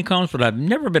had honeycombs, but I've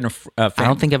never been a fan. I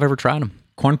don't think I've ever tried them.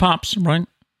 Corn Pops, right?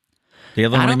 The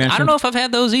other one you mentioned? I don't know if I've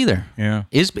had those either. Yeah.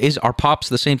 Are Pops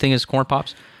the same thing as Corn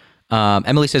Pops?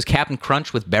 Emily says Captain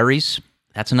Crunch with berries.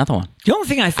 That's another one. The only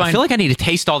thing I find... I feel like I need to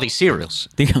taste all these cereals.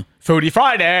 Foodie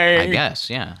Friday! I guess,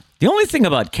 yeah. The only thing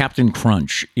about Captain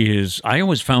Crunch is I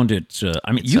always found it...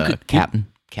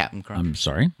 Captain Crunch. I'm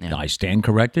sorry. Yeah. I stand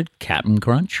corrected. Captain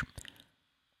Crunch.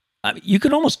 You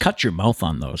could almost cut your mouth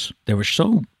on those. They were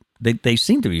so... They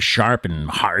seem to be sharp and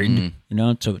hard,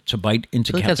 to bite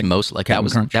into. I feel like that's most like that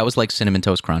was like Cinnamon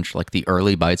Toast Crunch, like the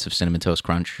early bites of Cinnamon Toast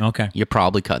Crunch. Okay, you're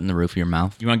probably cutting the roof of your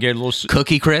mouth. You want to get a little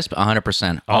Cookie Crisp,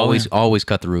 100%. Always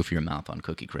cut the roof of your mouth on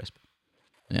Cookie Crisp.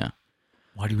 Yeah.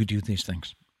 Why do we do these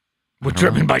things? We're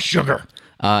driven by sugar.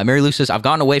 Mary Lou says, I've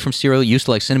gotten away from cereal. Used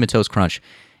to like Cinnamon Toast Crunch.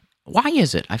 Why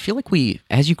is it? I feel like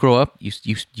as you grow up,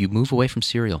 you move away from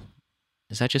cereal.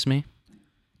 Is that just me?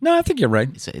 No, I think you're right.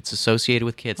 It's associated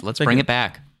with kids. Let's bring it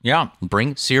back. Yeah.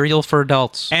 Bring cereal for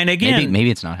adults. And again... Maybe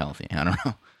it's not healthy. I don't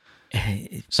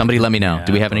know. Somebody let me know. Yeah,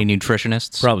 do we have any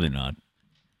nutritionists? Probably not.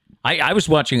 I was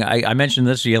watching... I mentioned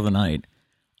this the other night.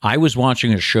 I was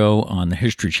watching a show on the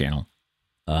History Channel.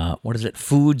 What is it?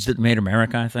 Foods That Made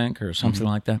America, I think, or something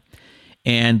like that.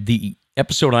 And the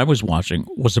episode I was watching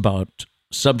was about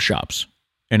sub shops.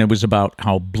 And it was about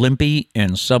how Blimpie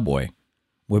and Subway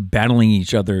were battling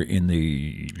each other in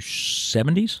the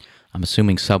 70s. I'm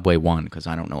assuming Subway won because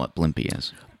I don't know what Blimpie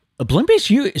is.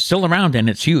 Blimpie's still around and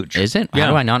it's huge. Is it? Yeah.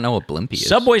 How do I not know what Blimpie is?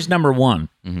 Subway's number one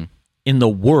in the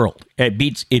world. It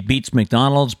beats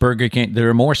McDonald's, Burger King. There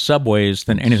are more Subways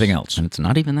than anything else. And it's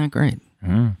not even that great.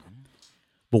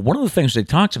 But one of the things they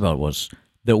talked about was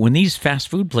that when these fast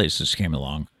food places came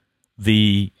along,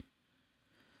 the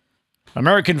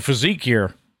American physique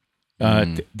here,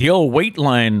 the old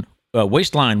waistline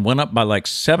went up by like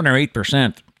 7 or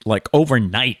 8%, like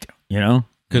overnight,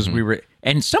 because we were,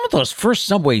 and some of those first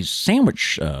Subway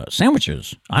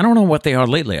sandwiches, I don't know what they are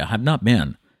lately. I have not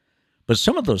been, but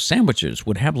some of those sandwiches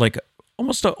would have like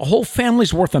almost a whole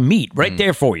family's worth of meat right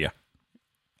there for you,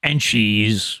 and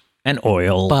cheese and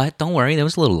oil. But don't worry, there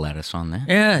was a little lettuce on there.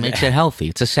 Yeah, it makes it healthy.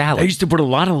 It's a salad. I used to put a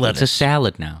lot of lettuce. It's a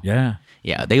salad now. Yeah.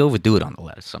 Yeah, they overdo it on the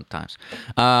lettuce sometimes.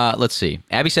 Let's see.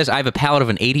 Abby says, I have a palate of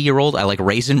an 80-year-old. I like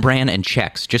Raisin Bran and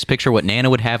Chex. Just picture what Nana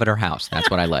would have at her house. That's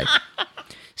what I like.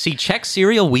 See, Chex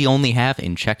cereal we only have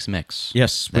in Chex Mix.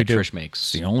 Yes, we do. Trish makes.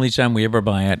 It's the only time we ever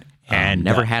buy it. And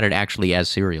never had it actually as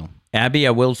cereal. Abby,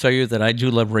 I will tell you that I do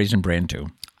love Raisin Bran, too.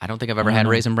 I don't think I've ever had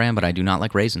Raisin Bran, but I do not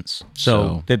like raisins.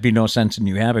 So there'd be no sense in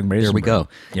you having Raisin There we Bran. go.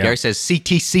 Yeah. Gary says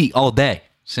CTC all day.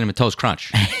 Cinnamon Toast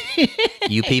Crunch.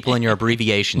 You people and your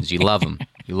abbreviations, you love them.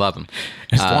 You love them.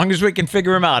 As long as we can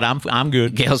figure them out, I'm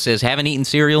good. Gail says, haven't eaten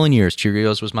cereal in years.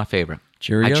 Cheerios was my favorite.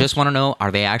 Cheerios? I just want to know,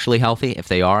 are they actually healthy? If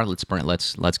they are, let's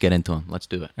get into them. Let's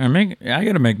do it. I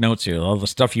got to make notes here. All the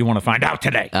stuff you want to find out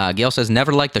today. Gail says,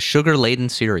 never liked the sugar-laden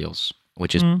cereals,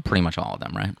 which is pretty much all of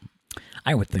them, right?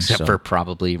 I would think Except for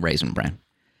probably Raisin Bran.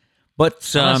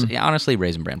 But honestly,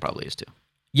 Raisin Bran probably is too.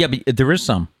 Yeah, but there is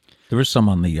some. There is some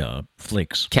on the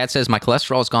flakes. Kat says, my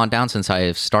cholesterol has gone down since I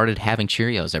have started having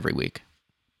Cheerios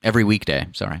every weekday.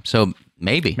 Sorry. So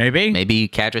maybe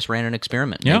Kat just ran an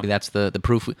experiment. Yeah. Maybe that's the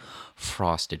proof.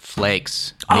 Frosted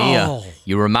Flakes. Mia,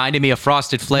 you reminded me of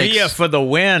Frosted Flakes. Mia for the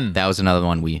win. That was another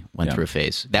one we went through a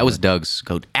phase. That was Doug's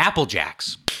code. Apple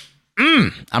Jacks.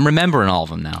 I'm remembering all of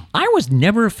them now. I was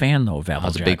never a fan, though, of Apple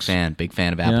Jacks. I was a big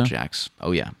fan of Apple Jacks.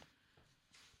 Oh, yeah.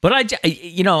 But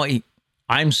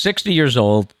I'm 60 years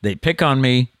old. They pick on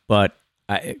me, but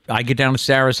I get down to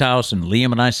Sarah's house, and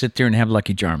Liam and I sit there and have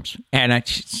Lucky Charms. And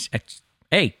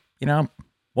hey,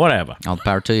 whatever. All the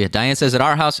power to you. Diane says, at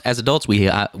our house, as adults,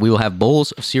 we will have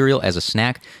bowls of cereal as a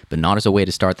snack, but not as a way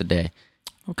to start the day.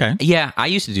 Okay. Yeah, I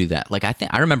used to do that. Like,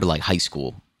 I remember, like, high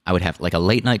school. I would have, like, a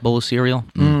late-night bowl of cereal.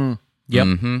 Yep.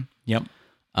 Mm-hmm. Yep.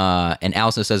 And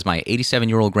Allison says, my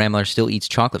 87-year-old grandmother still eats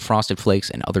chocolate Frosted Flakes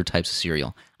and other types of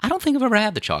cereal. I don't think I've ever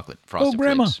had the chocolate Frosted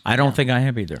Grandma. Flakes. I don't think I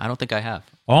have either. I don't think I have.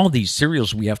 All these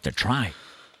cereals we have to try.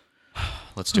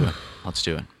 Let's do it.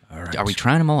 All right. Are we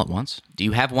trying them all at once? Do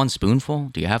you have one spoonful?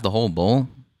 Do you have the whole bowl?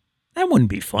 That wouldn't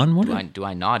be fun, would it? Do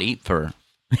I not eat for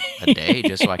a day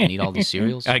just so I can eat all these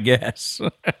cereals? I guess.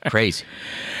 Crazy.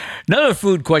 Another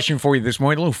food question for you this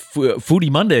morning. A little Foodie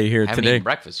Monday here Haven't today. eaten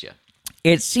breakfast yet.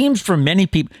 It seems for many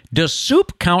people, does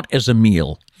soup count as a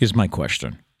meal, is my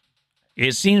question.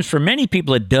 It seems for many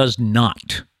people it does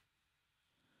not.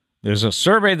 There's a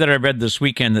survey that I read this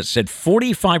weekend that said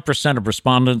 45% of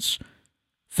respondents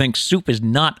think soup is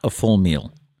not a full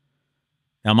meal.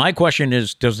 Now, my question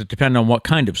is, does it depend on what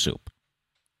kind of soup?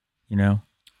 I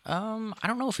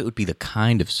don't know if it would be the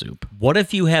kind of soup. What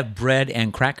if you have bread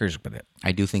and crackers with it?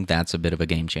 I do think that's a bit of a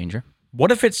game changer.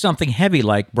 What if it's something heavy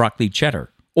like broccoli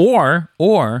cheddar? Or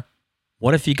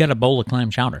what if you get a bowl of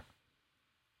clam chowder?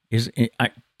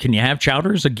 Can you have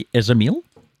chowder as a meal?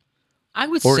 I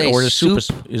would say is soup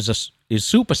is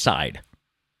soup a side?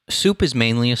 Soup is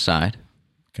mainly a side.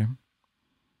 Okay.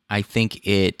 I think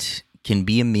it can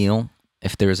be a meal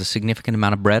if there is a significant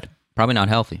amount of bread. Probably not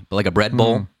healthy, but like a bread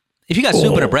bowl. If you got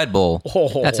soup in a bread bowl,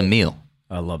 that's a meal.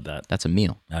 I love that. That's a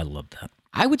meal. I love that.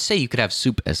 I would say you could have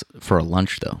soup for a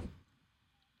lunch, though.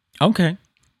 Okay.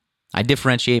 I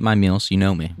differentiate my meals. You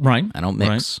know me. Right. I don't mix.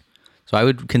 Right. So I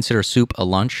would consider soup a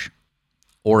lunch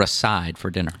or a side for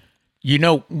dinner.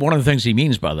 One of the things he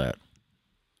means by that,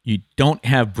 you don't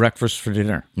have breakfast for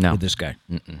dinner with this guy.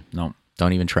 No.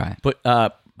 Don't even try. But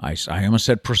I almost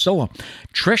said Priscilla.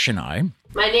 Trish and I.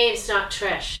 My name's not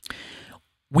Trish.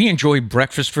 We enjoy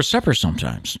breakfast for supper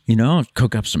sometimes.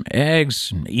 Cook up some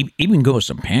eggs, and even go with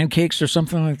some pancakes or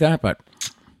something like that, but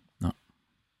no.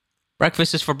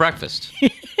 Breakfast is for breakfast.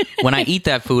 When I eat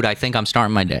that food, I think I'm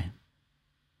starting my day.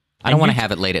 I don't want to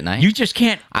have it late at night. You just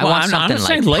can't. I want something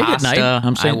like late pasta. At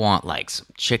night. I want like some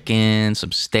chicken,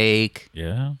 some steak.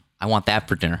 Yeah. I want that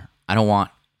for dinner. I don't want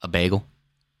a bagel.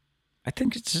 I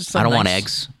think it's just. I don't want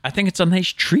eggs. I think it's a nice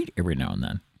treat every now and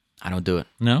then. I don't do it.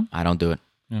 No, I don't do it.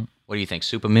 No. What do you think?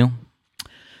 Soup a meal?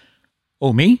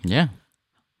 Oh, me? Yeah.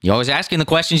 You're always asking the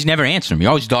questions. You never answer them. You're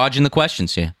always dodging the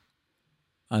questions. Yeah.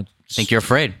 I think you're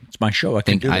afraid. It's my show. I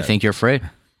think you're afraid.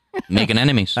 Making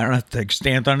enemies. I don't have to take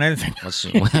stand on anything.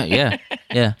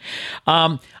 Yeah.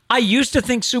 I used to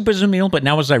think soup is a meal, but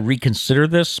now as I reconsider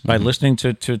this by listening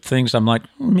to things, I'm like,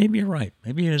 maybe you're right.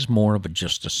 Maybe it is more of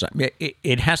just a side.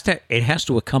 It has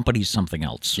to accompany something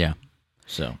else. Yeah.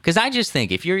 So, because I just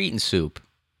think if you're eating soup,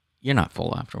 you're not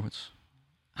full afterwards.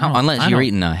 Unless you're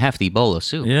eating a hefty bowl of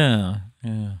soup. Yeah.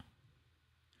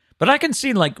 But I can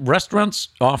see like restaurants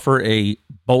offer a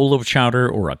bowl of chowder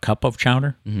or a cup of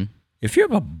chowder. Mm-hmm. If you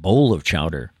have a bowl of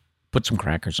chowder, put some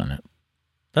crackers on it.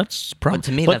 That's probably. But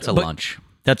to me, that's a lunch.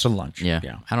 That's a lunch. Yeah.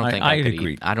 I don't think I could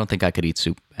agree. I don't think I could eat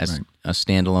soup as a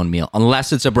standalone meal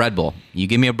unless it's a bread bowl. You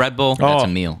give me a bread bowl, that's a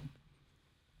meal.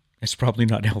 It's probably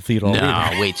not healthy at all. No,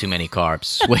 either. way too many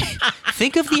carbs. Wait,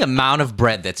 think of the amount of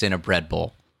bread that's in a bread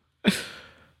bowl.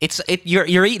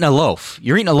 You're eating a loaf.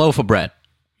 You're eating a loaf of bread.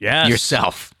 Yes.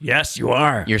 Yourself. Yes, you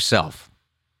are. Yourself.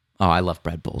 Oh, I love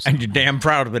bread bowls. And you're damn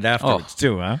proud of it afterwards,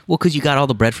 too, huh? Well, because you got all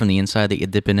the bread from the inside that you're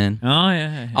dipping in. Oh,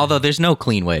 yeah. Although there's no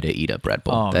clean way to eat a bread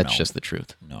bowl. Oh, That's no. just the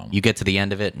truth. No. You get to the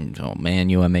end of it, and oh man,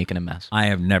 you are making a mess. I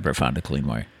have never found a clean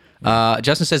way.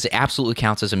 Justin says it absolutely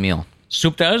counts as a meal.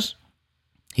 Soup does?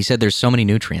 He said there's so many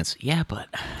nutrients. Yeah, but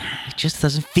it just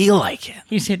doesn't feel like it.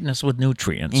 He's hitting us with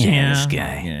nutrients. Yeah, this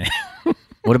guy. Yeah.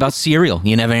 What about cereal?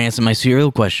 You never answered my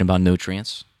cereal question about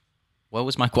nutrients. What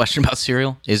was my question about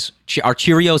cereal? Are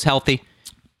Cheerios healthy?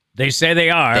 They say they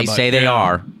are. They say they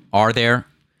are. Are there?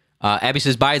 Abby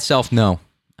says by itself, no.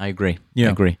 I agree. Yeah.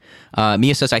 I agree.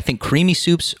 Mia says, I think creamy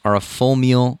soups are a full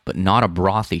meal, but not a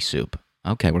brothy soup.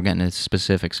 Okay, we're getting into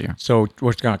specifics here. So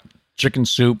what's got chicken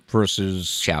soup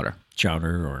versus Chowder.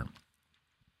 or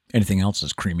anything else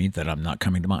that's creamy that I'm not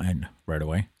coming to mind right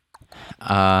away?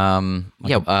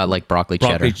 Like broccoli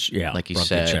cheddar. Yeah, like you broccoli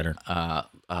said. cheddar.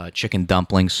 Chicken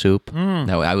dumpling soup.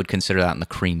 No, I would consider that on the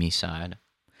creamy side.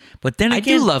 But then I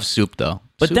again, do love soup, though.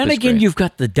 But Soup then is again, great. you've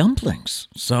got the dumplings.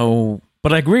 So,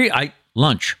 but I agree.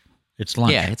 Lunch. It's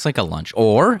lunch. Yeah, it's like a lunch.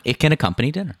 Or it can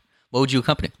accompany dinner. What would you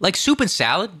accompany? Like soup and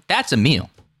salad, that's a meal.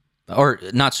 Or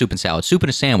not soup and salad, soup and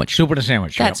a sandwich. Soup and a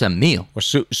sandwich. That's a meal. Or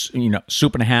soup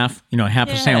and a half. Half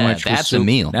a sandwich. with That's soup. a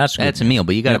meal. That's a meal,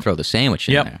 but you got to throw the sandwich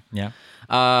in Yep. there.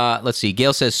 Yeah. Let's see.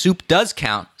 Gail says soup does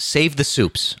count. Save the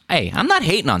soups. Hey, I'm not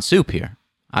hating on soup here.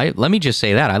 Let me just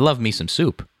say that. I love me some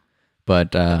soup.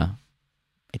 But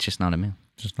it's just not a meal.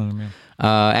 Just not a meal.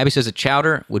 Abby says a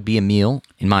chowder would be a meal,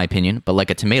 in my opinion, but like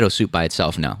a tomato soup by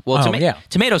itself, no. Well,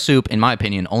 tomato soup, in my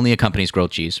opinion, only accompanies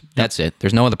grilled cheese. That's it.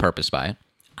 There's no other purpose by it.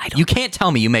 You can't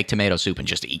tell me you make tomato soup and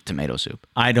just eat tomato soup.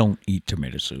 I don't eat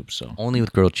tomato soup, so. Only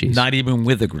with grilled cheese. Not even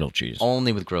with the grilled cheese.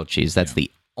 Only with grilled cheese. That's the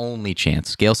only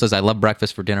chance. Gail says, I love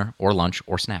breakfast for dinner or lunch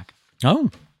or snack. Oh,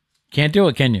 can't do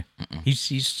it, can you?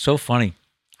 He's so funny.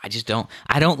 I just don't.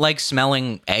 I don't like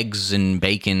smelling eggs and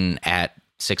bacon at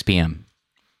 6 p.m.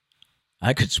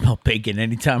 I could smell bacon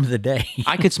any time of the day.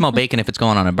 I could smell bacon if it's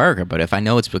going on a burger, but if I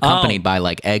know it's accompanied by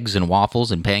like eggs and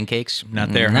waffles and pancakes,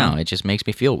 Not there, no, huh? it just makes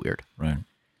me feel weird. Right.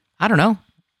 I don't know.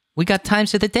 We got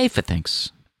times of the day for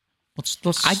things.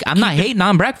 I'm not hating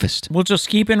on breakfast. We'll just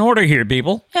keep in order here,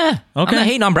 people. Yeah. Okay. I'm not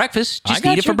hating on breakfast. Just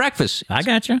eat it for breakfast. I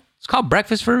got you. It's called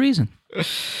breakfast for a reason.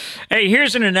 Hey,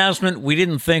 here's an announcement we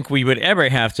didn't think we would ever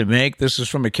have to make. This is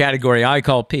from a category I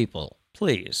call people.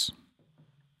 Please,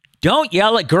 don't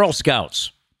yell at Girl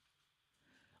Scouts.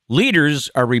 Leaders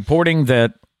are reporting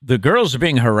that the girls are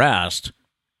being harassed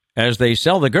as they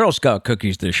sell the Girl Scout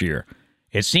cookies this year.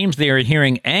 It seems they are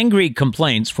hearing angry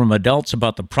complaints from adults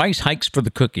about the price hikes for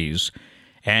the cookies,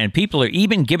 and people are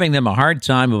even giving them a hard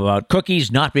time about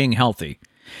cookies not being healthy.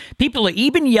 People are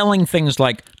even yelling things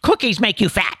like, cookies make you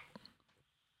fat,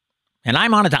 and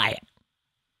I'm on a diet.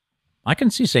 I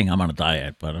can see saying I'm on a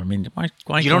diet, but I mean,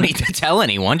 why You don't need to tell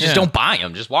anyone. Just don't buy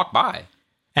them. Just walk by.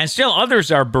 And still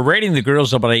others are berating the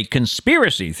girls about a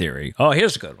conspiracy theory. Oh,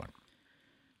 here's a good one.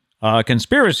 A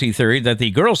conspiracy theory that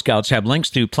the Girl Scouts have links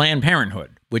to Planned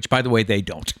Parenthood, which, by the way, they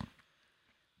don't.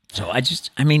 So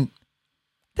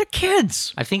they're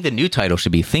kids. I think the new title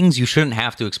should be Things You Shouldn't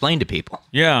Have to Explain to People.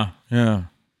 Yeah.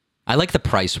 I like the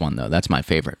price one, though. That's my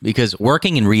favorite. Because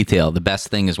working in retail, the best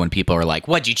thing is when people are like,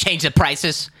 what'd you change the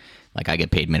prices? Like, I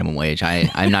get paid minimum wage.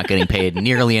 I'm not getting paid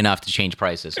nearly enough to change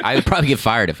prices. I would probably get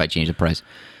fired if I changed the price.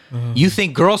 You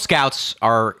think Girl Scouts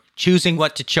are choosing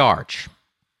what to charge?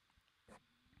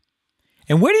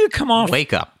 And where do you come off?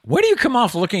 Wake up. Where do you come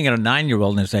off looking at a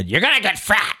 9-year-old and said, you're going to get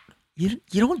fat? You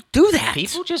don't do that.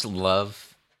 People just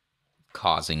love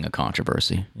causing a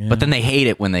controversy. Yeah. But then they hate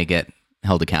it when they get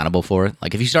held accountable for it.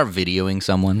 Like, if you start videoing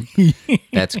someone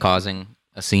that's causing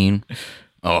a scene,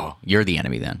 oh, you're the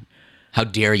enemy then. How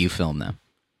dare you film them?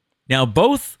 Now,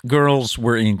 both girls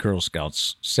were in Girl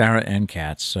Scouts, Sarah and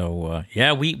Kat. So,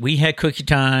 we had cookie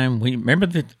time. We remember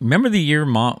the year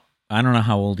Mom. I don't know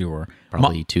how old you were.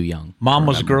 Probably too young. Mom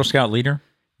was a Girl Scout leader?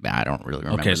 I don't really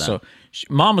remember that. So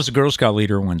Mom was a Girl Scout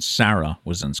leader when Sarah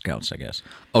was in Scouts, I guess.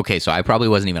 Okay, so I probably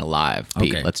wasn't even alive,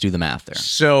 Pete. Okay. Let's do the math there.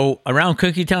 So around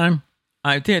cookie time,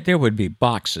 there would be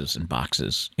boxes and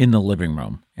boxes in the living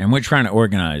room. And we're trying to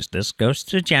organize. This goes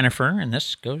to Jennifer, and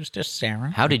this goes to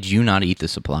Sarah. How did you not eat the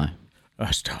supply?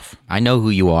 That's tough. I know who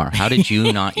you are. How did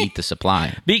you not eat the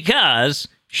supply? Because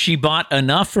she bought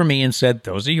enough for me and said,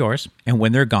 those are yours. And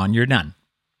when they're gone, you're done.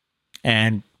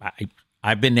 And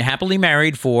I've been happily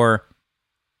married for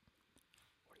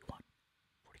 41,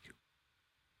 42,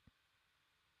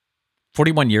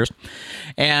 41 years.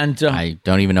 And I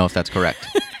don't even know if that's correct.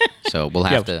 So we'll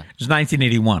have to. It's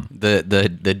 1981.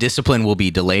 The discipline will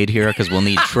be delayed here because we'll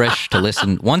need Trish to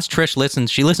listen. Once Trish listens,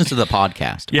 she listens to the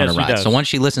podcast. Yes, on a ride. she does. So once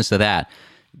she listens to that,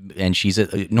 and she's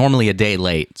normally a day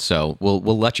late, so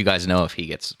we'll let you guys know if he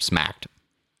gets smacked.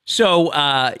 So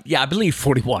I believe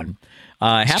 41.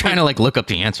 He's trying to look up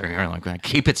the answer here. Like, I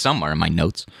keep it somewhere in my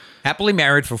notes. Happily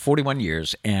married for 41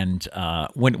 years, and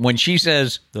when she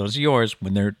says those are yours,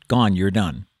 when they're gone, you're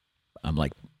done. I'm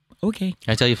like, okay.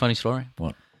 Can I tell you a funny story?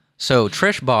 What? So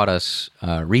Trish bought us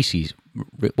Reese's.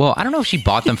 Well, I don't know if she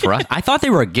bought them for us. I thought they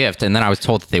were a gift, and then I was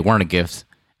told that they weren't a gift.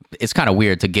 It's kind of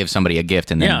weird to give somebody a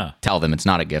gift and then tell them it's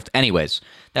not a gift. Anyways,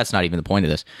 that's not even the point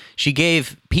of this. She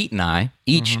gave Pete and I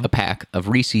each a pack of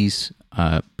Reese's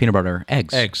peanut butter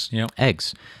eggs.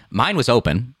 Eggs. Mine was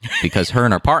open because her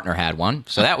and her partner had one,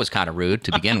 so that was kind of rude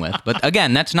to begin with. But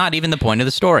again, that's not even the point of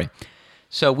the story.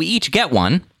 So we each get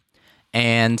one,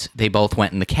 and they both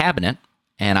went in the cabinet.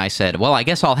 And I said, well, I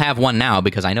guess I'll have one now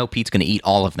because I know Pete's going to eat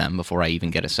all of them before I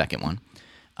even get a second one.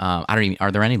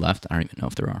 Are there any left? I don't even know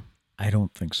if there are. I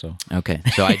don't think so. Okay,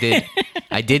 so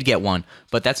I did get one,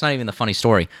 but that's not even the funny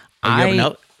story.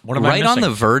 What am I right on missing?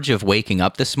 the verge of waking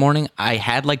up this morning, I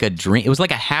had a dream. It was like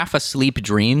a half asleep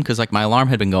dream because my alarm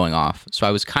had been going off, so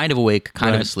I was kind of awake,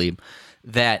 kind of asleep.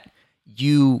 That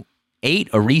you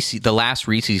ate the last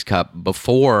Reese's cup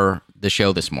before the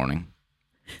show this morning.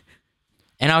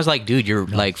 And I was like, dude, you're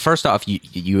first off,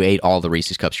 you ate all the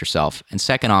Reese's cups yourself. And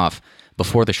second off,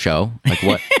 before the show,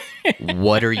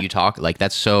 what are you talking?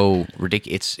 That's so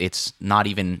ridiculous. It's not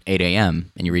even 8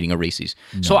 a.m. and you're eating a Reese's.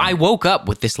 No. So I woke up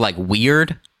with this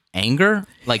weird anger,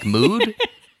 mood.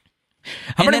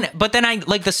 But then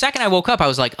I the second I woke up, I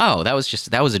was like, oh, that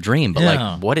was a dream.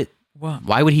 But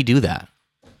why would he do that?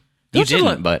 You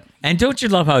didn't, but. And don't you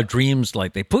love how dreams,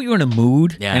 they put you in a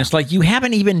mood? Yeah. And it's like you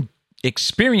haven't even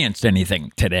experienced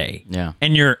anything today. Yeah.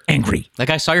 And you're angry.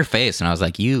 I saw your face and I was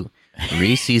like, you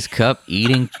Reese's cup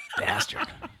eating bastard.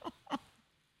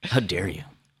 How dare you?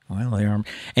 Well, they are.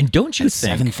 And don't you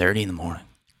think 7:30 in the morning.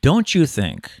 Don't you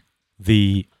think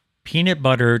the peanut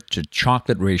butter to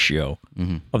chocolate ratio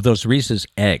of those Reese's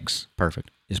eggs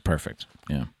is perfect?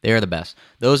 Yeah. They are the best.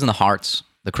 Those and the hearts,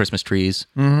 the Christmas trees.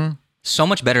 Mm-hmm. So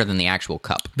much better than the actual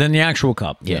cup.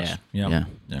 Yes. Yeah.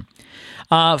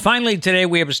 Finally, today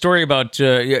we have a story about,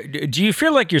 do you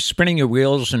feel like you're spinning your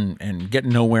wheels and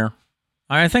getting nowhere?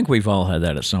 I think we've all had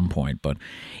that at some point, but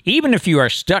even if you are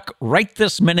stuck right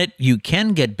this minute, you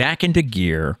can get back into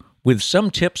gear with some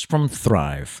tips from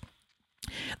Thrive.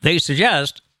 They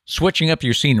suggest switching up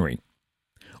your scenery.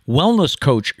 Wellness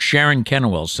coach Sharon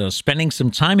Kennewell says spending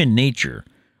some time in nature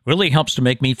really helps to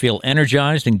make me feel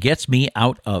energized and gets me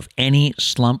out of any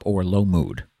slump or low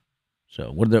mood.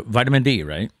 So what the vitamin D,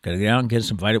 right? Gotta get out and get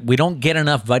some vitamin. We don't get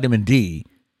enough vitamin D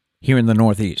here in the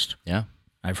Northeast. Yeah.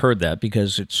 I've heard that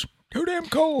because it's too damn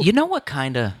cold. You know what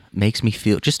kind of makes me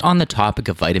feel, just on the topic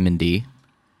of vitamin D,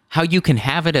 how you can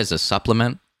have it as a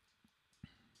supplement?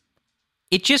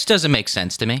 It just doesn't make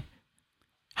sense to me.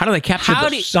 How do they capture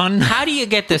the sun? How do you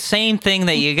get the same thing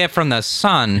that you get from the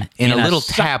sun in a little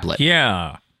tablet?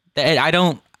 Yeah. I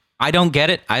don't get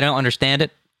it. I don't understand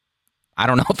it. I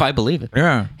don't know if I believe it.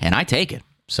 Yeah. And I take it.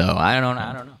 So I don't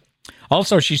know.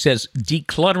 Also, she says,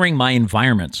 decluttering my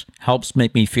environments helps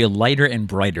make me feel lighter and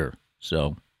brighter.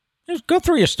 So just go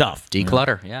through your stuff.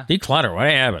 Declutter, yeah. Declutter, what do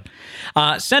you have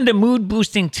it? Send a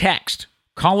mood-boosting text.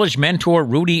 College mentor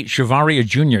Rudy Chavaria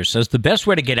Jr. says the best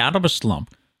way to get out of a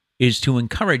slump is to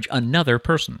encourage another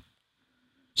person.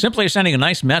 Simply sending a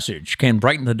nice message can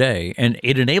brighten the day, and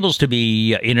it enables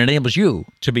you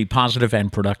to be positive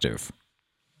and productive.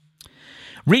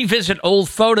 Revisit old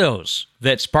photos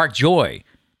that spark joy.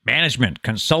 Management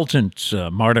consultant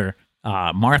Martha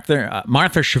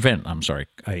Chavin,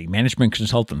 a management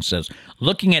consultant, says,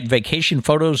 looking at vacation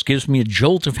photos gives me a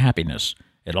jolt of happiness.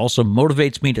 It also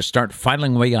motivates me to start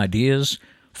filing away ideas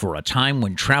for a time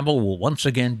when travel will once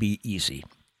again be easy.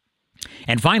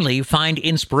 And finally, find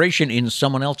inspiration in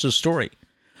someone else's story.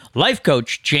 Life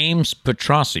coach James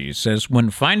Petrossi says,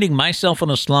 when finding myself in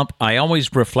a slump, I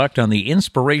always reflect on the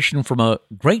inspiration from a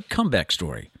great comeback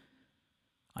story.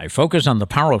 I focus on the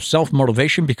power of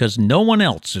self-motivation because no one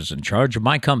else is in charge of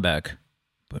my comeback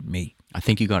but me. I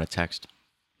think you got a text.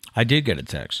 I did get a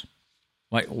text.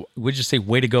 Would you say,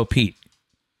 way to go, Pete?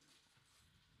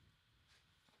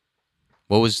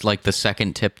 What was the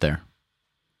second tip there?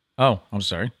 Oh, I'm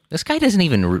sorry. This guy doesn't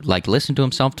even listen to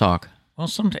himself talk. Well,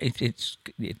 sometimes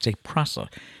it's a process.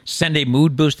 Send a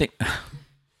mood boosting.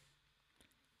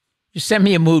 You send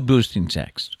me a mood boosting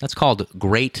text. That's called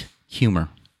great humor.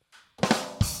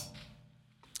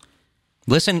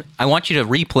 Listen, I want you to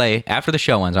replay, after the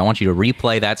show ends, I want you to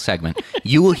replay that segment.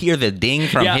 You will hear the ding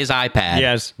from his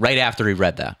iPad right after he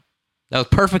read that. That was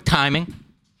perfect timing.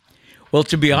 Well,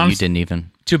 to be honest, you didn't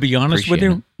even. To be honest with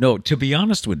you, it. no. To be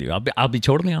honest with you, I'll be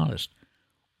totally honest.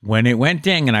 When it went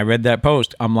ding and I read that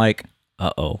post, I'm like,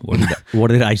 "Uh-oh, what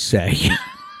did I say?"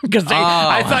 Because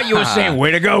I thought you were saying,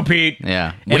 "Way to go, Pete."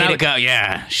 Yeah, way to go.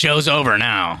 Yeah, show's over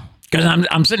now. Because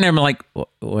I'm sitting there, I'm like,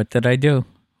 "What did I do?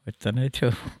 What did I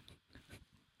do?"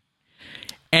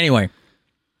 Anyway,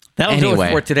 that'll do it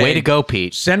for today. Way to go,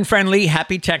 Pete. Send friendly,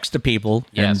 happy text to people,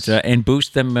 and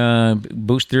boost them,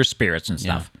 boost their spirits and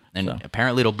stuff. Yeah. And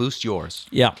apparently it'll boost yours.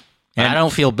 Yeah. And I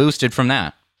don't feel boosted from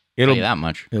that. It'll tell you that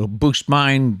much. It'll boost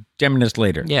mine 10 minutes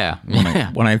later. Yeah.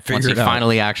 When I figure Once it out. he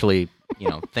finally actually,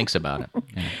 thinks about it.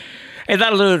 Yeah. Hey,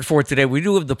 that'll do it for today. We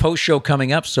do have the post show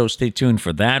coming up, so stay tuned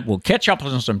for that. We'll catch up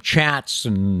on some chats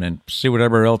and see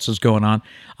whatever else is going on.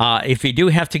 If you do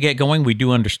have to get going, we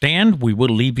do understand. We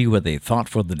will leave you with a thought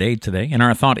for the day today. And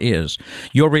our thought is,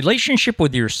 your relationship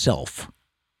with yourself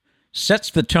sets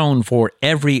the tone for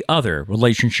every other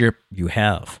relationship you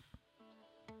have.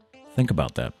 Think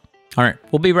about that. All right,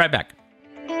 we'll be right back.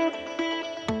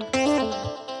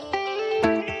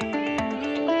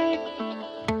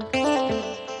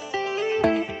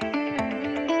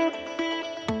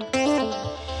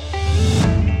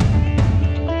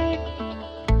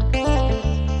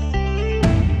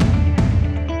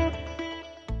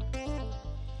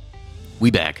 We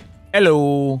back.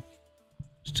 Hello.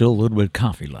 Still a little bit of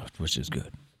coffee left, which is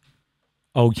good.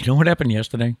 Oh, you know what happened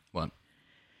yesterday? What?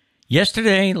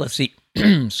 Yesterday, let's see.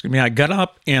 Excuse me. I got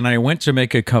up and I went to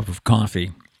make a cup of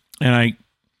coffee, and I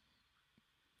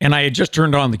had just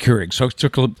turned on the Keurig, so it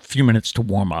took a few minutes to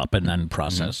warm up and then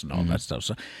process and all that stuff.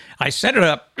 So I set it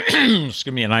up. Excuse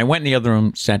me, and I went in the other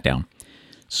room, sat down.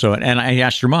 So and I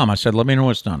asked your mom. I said, "Let me know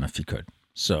when it's done, if you could."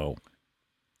 So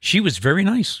she was very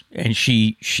nice, and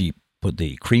she put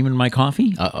the cream in my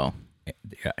coffee. Uh-oh.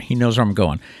 Yeah, he knows where I'm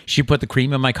going. She put the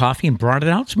cream in my coffee and brought it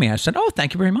out to me. I said, "Oh,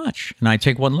 thank you very much." And I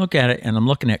take one look at it, and I'm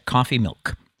looking at coffee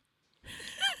milk.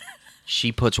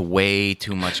 She puts way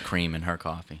too much cream in her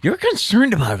coffee. You're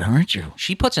concerned about it, aren't you?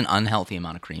 She puts an unhealthy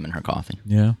amount of cream in her coffee.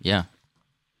 Yeah. Yeah.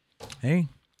 Hey.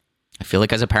 I feel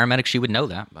like as a paramedic, she would know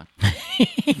that, but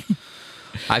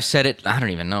I've said it, I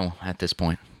don't even know at this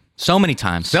point. So many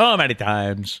times.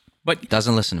 But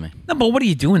doesn't listen to me. No, but what are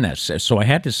you doing that? So I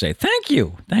had to say, thank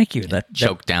you. That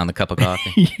choked down the cup of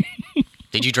coffee.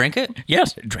 Did you drink it?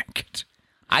 Yes, I drank it.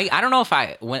 I don't know if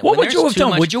what would you have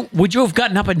done? Would you have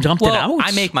gotten up and dumped it out?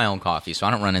 I make my own coffee, so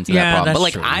I don't run into that problem. But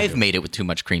like true, I've made it with too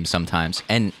much cream sometimes,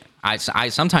 and I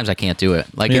sometimes I can't do it.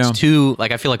 Like it's too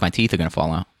I feel like my teeth are gonna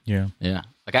fall out. Yeah.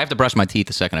 Like I have to brush my teeth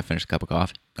the second I finish a cup of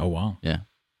coffee. Oh wow. Yeah.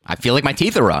 I feel like my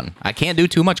teeth are rotten. I can't do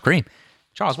too much cream.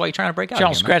 Charles, why are you trying to break out?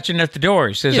 Charles again, scratching at the door.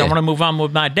 He says, "I want to move on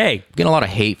with my day." I'm getting a lot of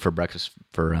hate for breakfast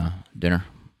for dinner.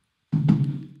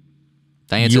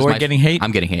 Diane You're says getting hate?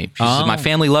 I'm getting hate. She says, my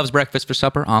family loves breakfast for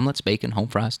supper. Omelets, bacon, home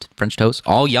fries, French toast.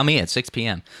 All yummy at 6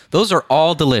 p.m. Those are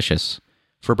all delicious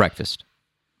for breakfast.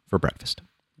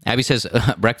 Abby says,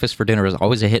 breakfast for dinner is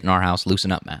always a hit in our house.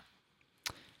 Loosen up, Matt.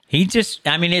 He just,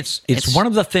 I mean, it's one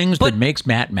of the things that makes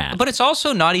Matt mad. But it's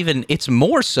also not even, it's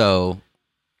more so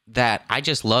that I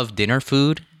just love dinner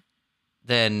food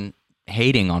than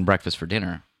hating on breakfast for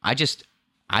dinner.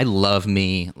 I love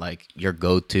me, like, your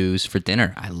go-tos for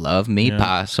dinner. I love me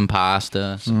some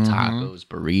pasta, some tacos,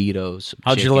 burritos, some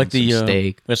How'd chicken, you like the some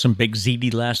steak. We had some big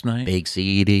ziti last night. Big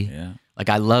ziti. Yeah. Like,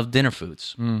 I love dinner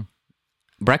foods.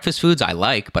 Breakfast foods I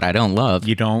like, but I don't love.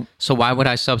 You don't? So why would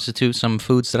I substitute some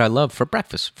foods that I love for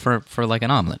breakfast, for like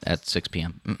an omelet at 6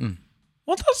 p.m.? Mm-mm.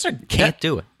 Well, Can't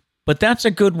do it. But that's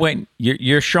a good way.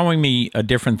 You're showing me a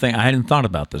different thing. I hadn't thought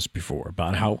about this before,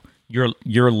 about how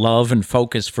your love and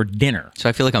focus for dinner. So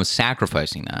I feel like I'm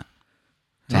sacrificing that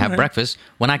to have breakfast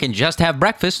when I can just have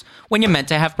breakfast when you're meant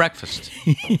to have breakfast.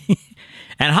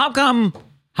 And how come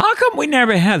we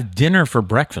never have dinner for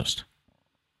breakfast?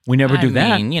 We never do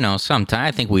that. I mean, sometimes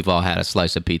I think we've all had a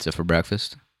slice of pizza for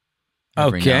breakfast.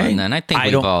 Every Okay. now and then. I think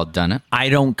we've all done it. I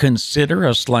don't consider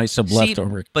a slice of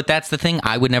leftover. But that's the thing.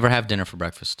 I would never have dinner for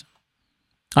breakfast.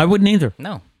 I wouldn't either.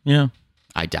 No. Yeah.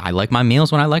 I like my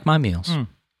meals when I like my meals.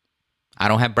 I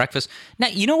don't have breakfast. Now,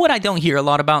 you know what I don't hear a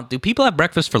lot about? Do people have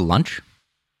breakfast for lunch?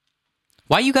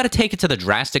 Why you got to take it to the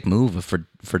drastic move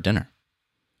for dinner?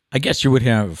 I guess you would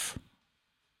have.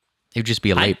 It would just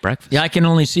be a late breakfast. Yeah, I can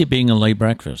only see it being a late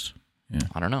breakfast. Yeah.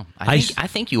 I don't know. I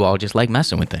think you all just like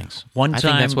messing with things. I think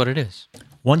that's what it is.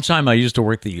 One time I used to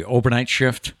work the overnight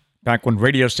shift back when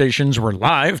radio stations were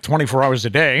live 24 hours a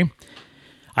day.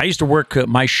 I used to work,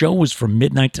 my show was from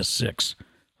midnight to 6.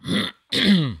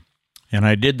 And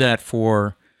I did that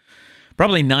for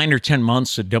probably 9 or 10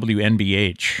 months at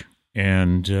WNBH.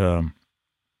 And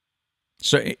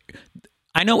so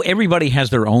I know everybody has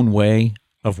their own way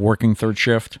of working third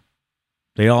shift.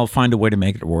 They all find a way to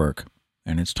make it work,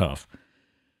 and it's tough.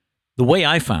 The way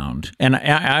I found, and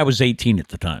I was 18 at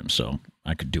the time, so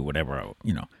I could do whatever,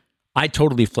 I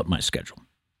totally flipped my schedule.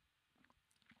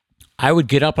 I would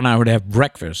get up and I would have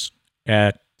breakfast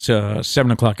at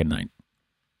 7 o'clock at night.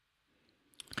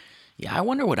 Yeah, I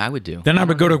wonder what I would do. Then I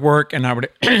would go to work and I would,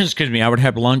 I would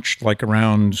have lunch like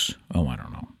around, I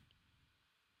don't know.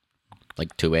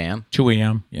 Like 2 a.m.? 2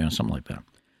 a.m., yeah, something like that.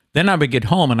 Then I would get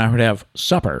home and I would have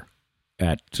supper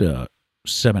at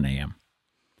 7 a.m.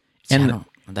 And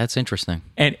that's interesting.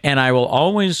 And I will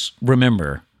always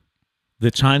remember the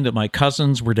time that my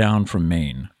cousins were down from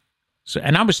Maine. So,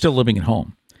 and I was still living at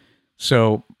home.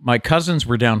 So my cousins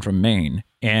were down from Maine,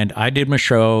 and I did my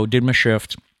show, did my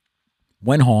shift,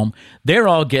 went home. They're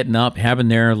all getting up, having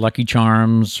their Lucky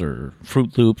Charms or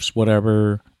Fruit Loops,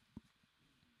 whatever.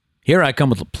 Here I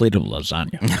come with a plate of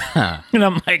lasagna. And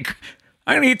I'm like,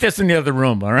 I'm going to eat this in the other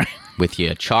room, all right? With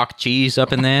your chalk cheese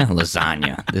up in there?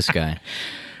 Lasagna. This guy.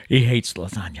 He hates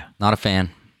lasagna. Not a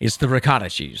fan. It's the ricotta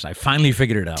cheese. I finally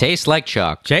figured it out. Tastes like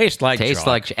chalk. Tastes like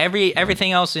chalk.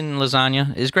 Everything else in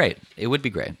lasagna is great. It would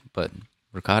be great, but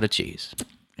ricotta cheese.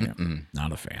 Yeah,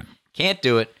 not a fan. Can't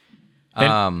do it.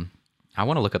 I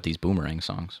want to look up these Boomerang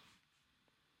songs.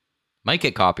 Might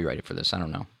get copyrighted for this. I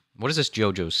don't know. What is this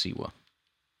JoJo Siwa?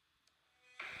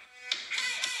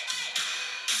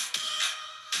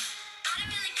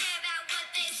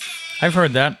 I've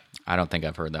heard that. I don't think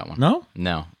I've heard that one. No?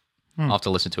 No. I'll have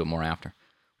to listen to it more after.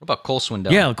 What about Cole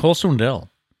Swindell? Yeah, Cole Swindell.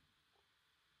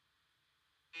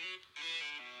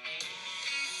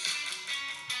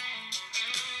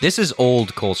 This is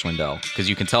old Cole Swindell, because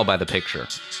you can tell by the picture.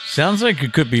 Sounds like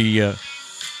it could be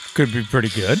pretty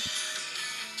good.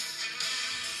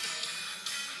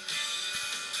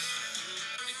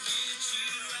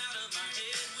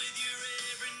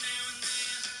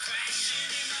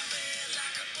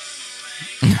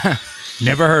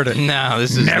 Never heard it. No,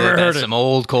 this is that's some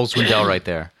old Cole Swindell right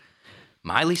there.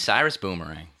 Miley Cyrus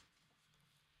Boomerang.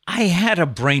 I had a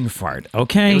brain fart,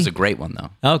 okay? It was a great one,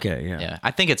 though. Okay, yeah. Yeah, I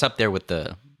think it's up there with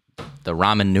the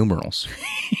ramen numerals.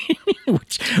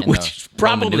 which is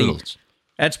probably,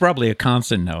 that's probably a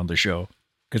constant now on the show.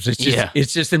 Because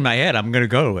it's just in my head. I'm going to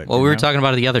go to it. Well, we were talking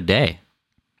about it the other day.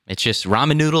 It's just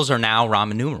ramen noodles are now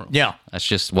ramen numerals. Yeah. That's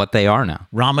just what they are now.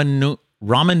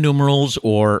 Ramen numerals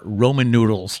or Roman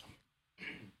noodles.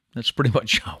 That's pretty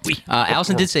much how we...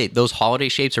 Allison did say those holiday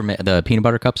shapes are the peanut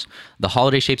butter cups. The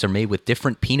holiday shapes are made with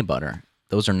different peanut butter.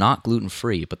 Those are not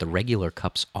gluten-free, but the regular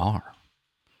cups are.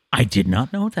 I did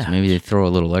not know that. So maybe they throw a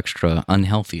little extra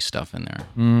unhealthy stuff in there.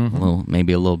 Mm-hmm.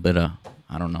 Maybe a little bit of,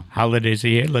 I don't know. Holidays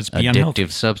here, let's be addictive unhealthy.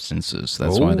 Substances.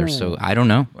 That's why they're so... I don't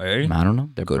know. Hey. I don't know.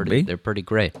 They're pretty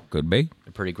great. Could be.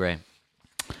 They're pretty great.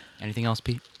 Anything else,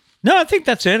 Pete? No, I think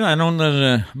that's it. I don't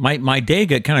know. My day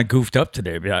got kind of goofed up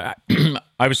today. But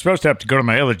I was supposed to have to go to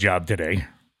my other job today.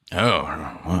 Oh,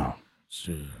 wow.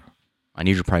 So, I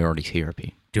need your priorities here,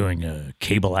 Pete. Doing a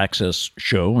cable access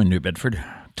show in New Bedford.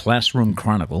 Classroom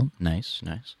Chronicle. Nice.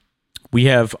 We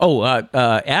have,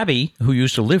 Abby, who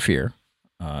used to live here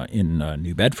in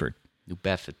New Bedford. New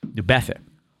Bedford.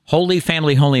 Holy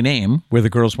Family, Holy Name, where the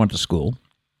girls went to school,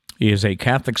 is a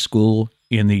Catholic school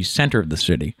in the center of the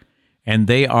city. And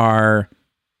they are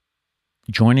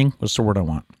joining. What's the word I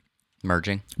want?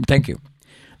 Merging. Thank you.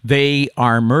 They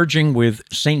are merging with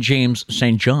St. James,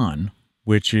 St. John,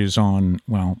 which is on,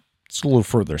 it's a little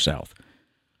further south.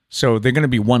 So they're going to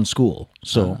be one school.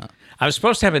 So I was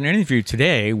supposed to have an interview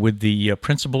today with the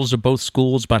principals of both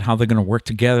schools about how they're going to work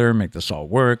together, make this all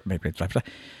work,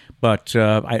 but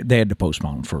they had to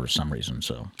postpone for some reason.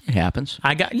 So it happens.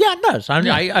 It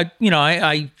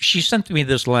does. She sent me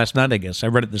this last night. I guess I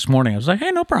read it this morning. I was like,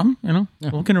 hey, no problem.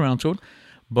 Looking around to it.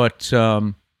 But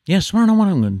so I don't know what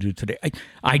I'm going to do today.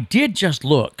 I did just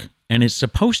look, and it's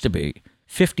supposed to be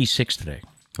 56 today.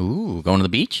 Ooh, going to the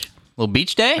beach? A little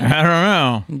beach day? I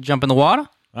don't know. Jump in the water?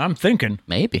 I'm thinking.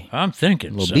 Maybe. A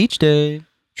little beach day.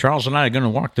 Charles and I are going to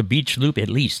walk the beach loop at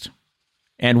least.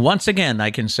 And once again,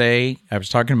 I can say, I was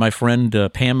talking to my friend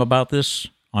Pam about this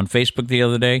on Facebook the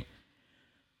other day.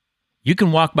 You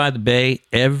can walk by the bay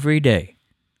every day,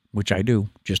 which I do,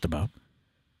 just about,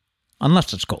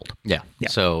 unless it's cold. Yeah.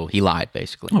 So he lied,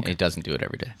 basically. Okay. He doesn't do it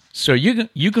every day. So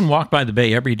you can walk by the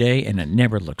bay every day, and it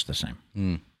never looks the same.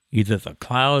 Mm. Either the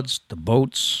clouds, the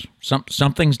boats,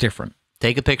 something's different.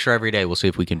 Take a picture every day. We'll see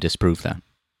if we can disprove that.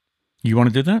 You want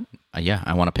to do that? Yeah,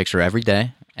 I want a picture every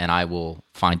day, and I will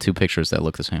find 2 pictures that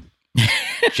look the same.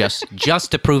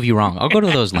 just to prove you wrong. I'll go to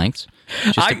those lengths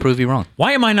just to prove you wrong.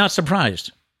 Why am I not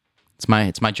surprised? It's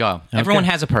my job. Okay. Everyone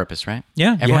has a purpose, right?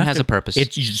 Yeah. Everyone has a purpose.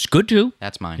 It's good too.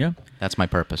 That's mine. Yeah. That's my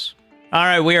purpose. All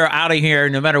right, we are out of here.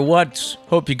 No matter what,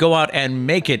 hope you go out and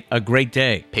make it a great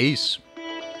day. Peace.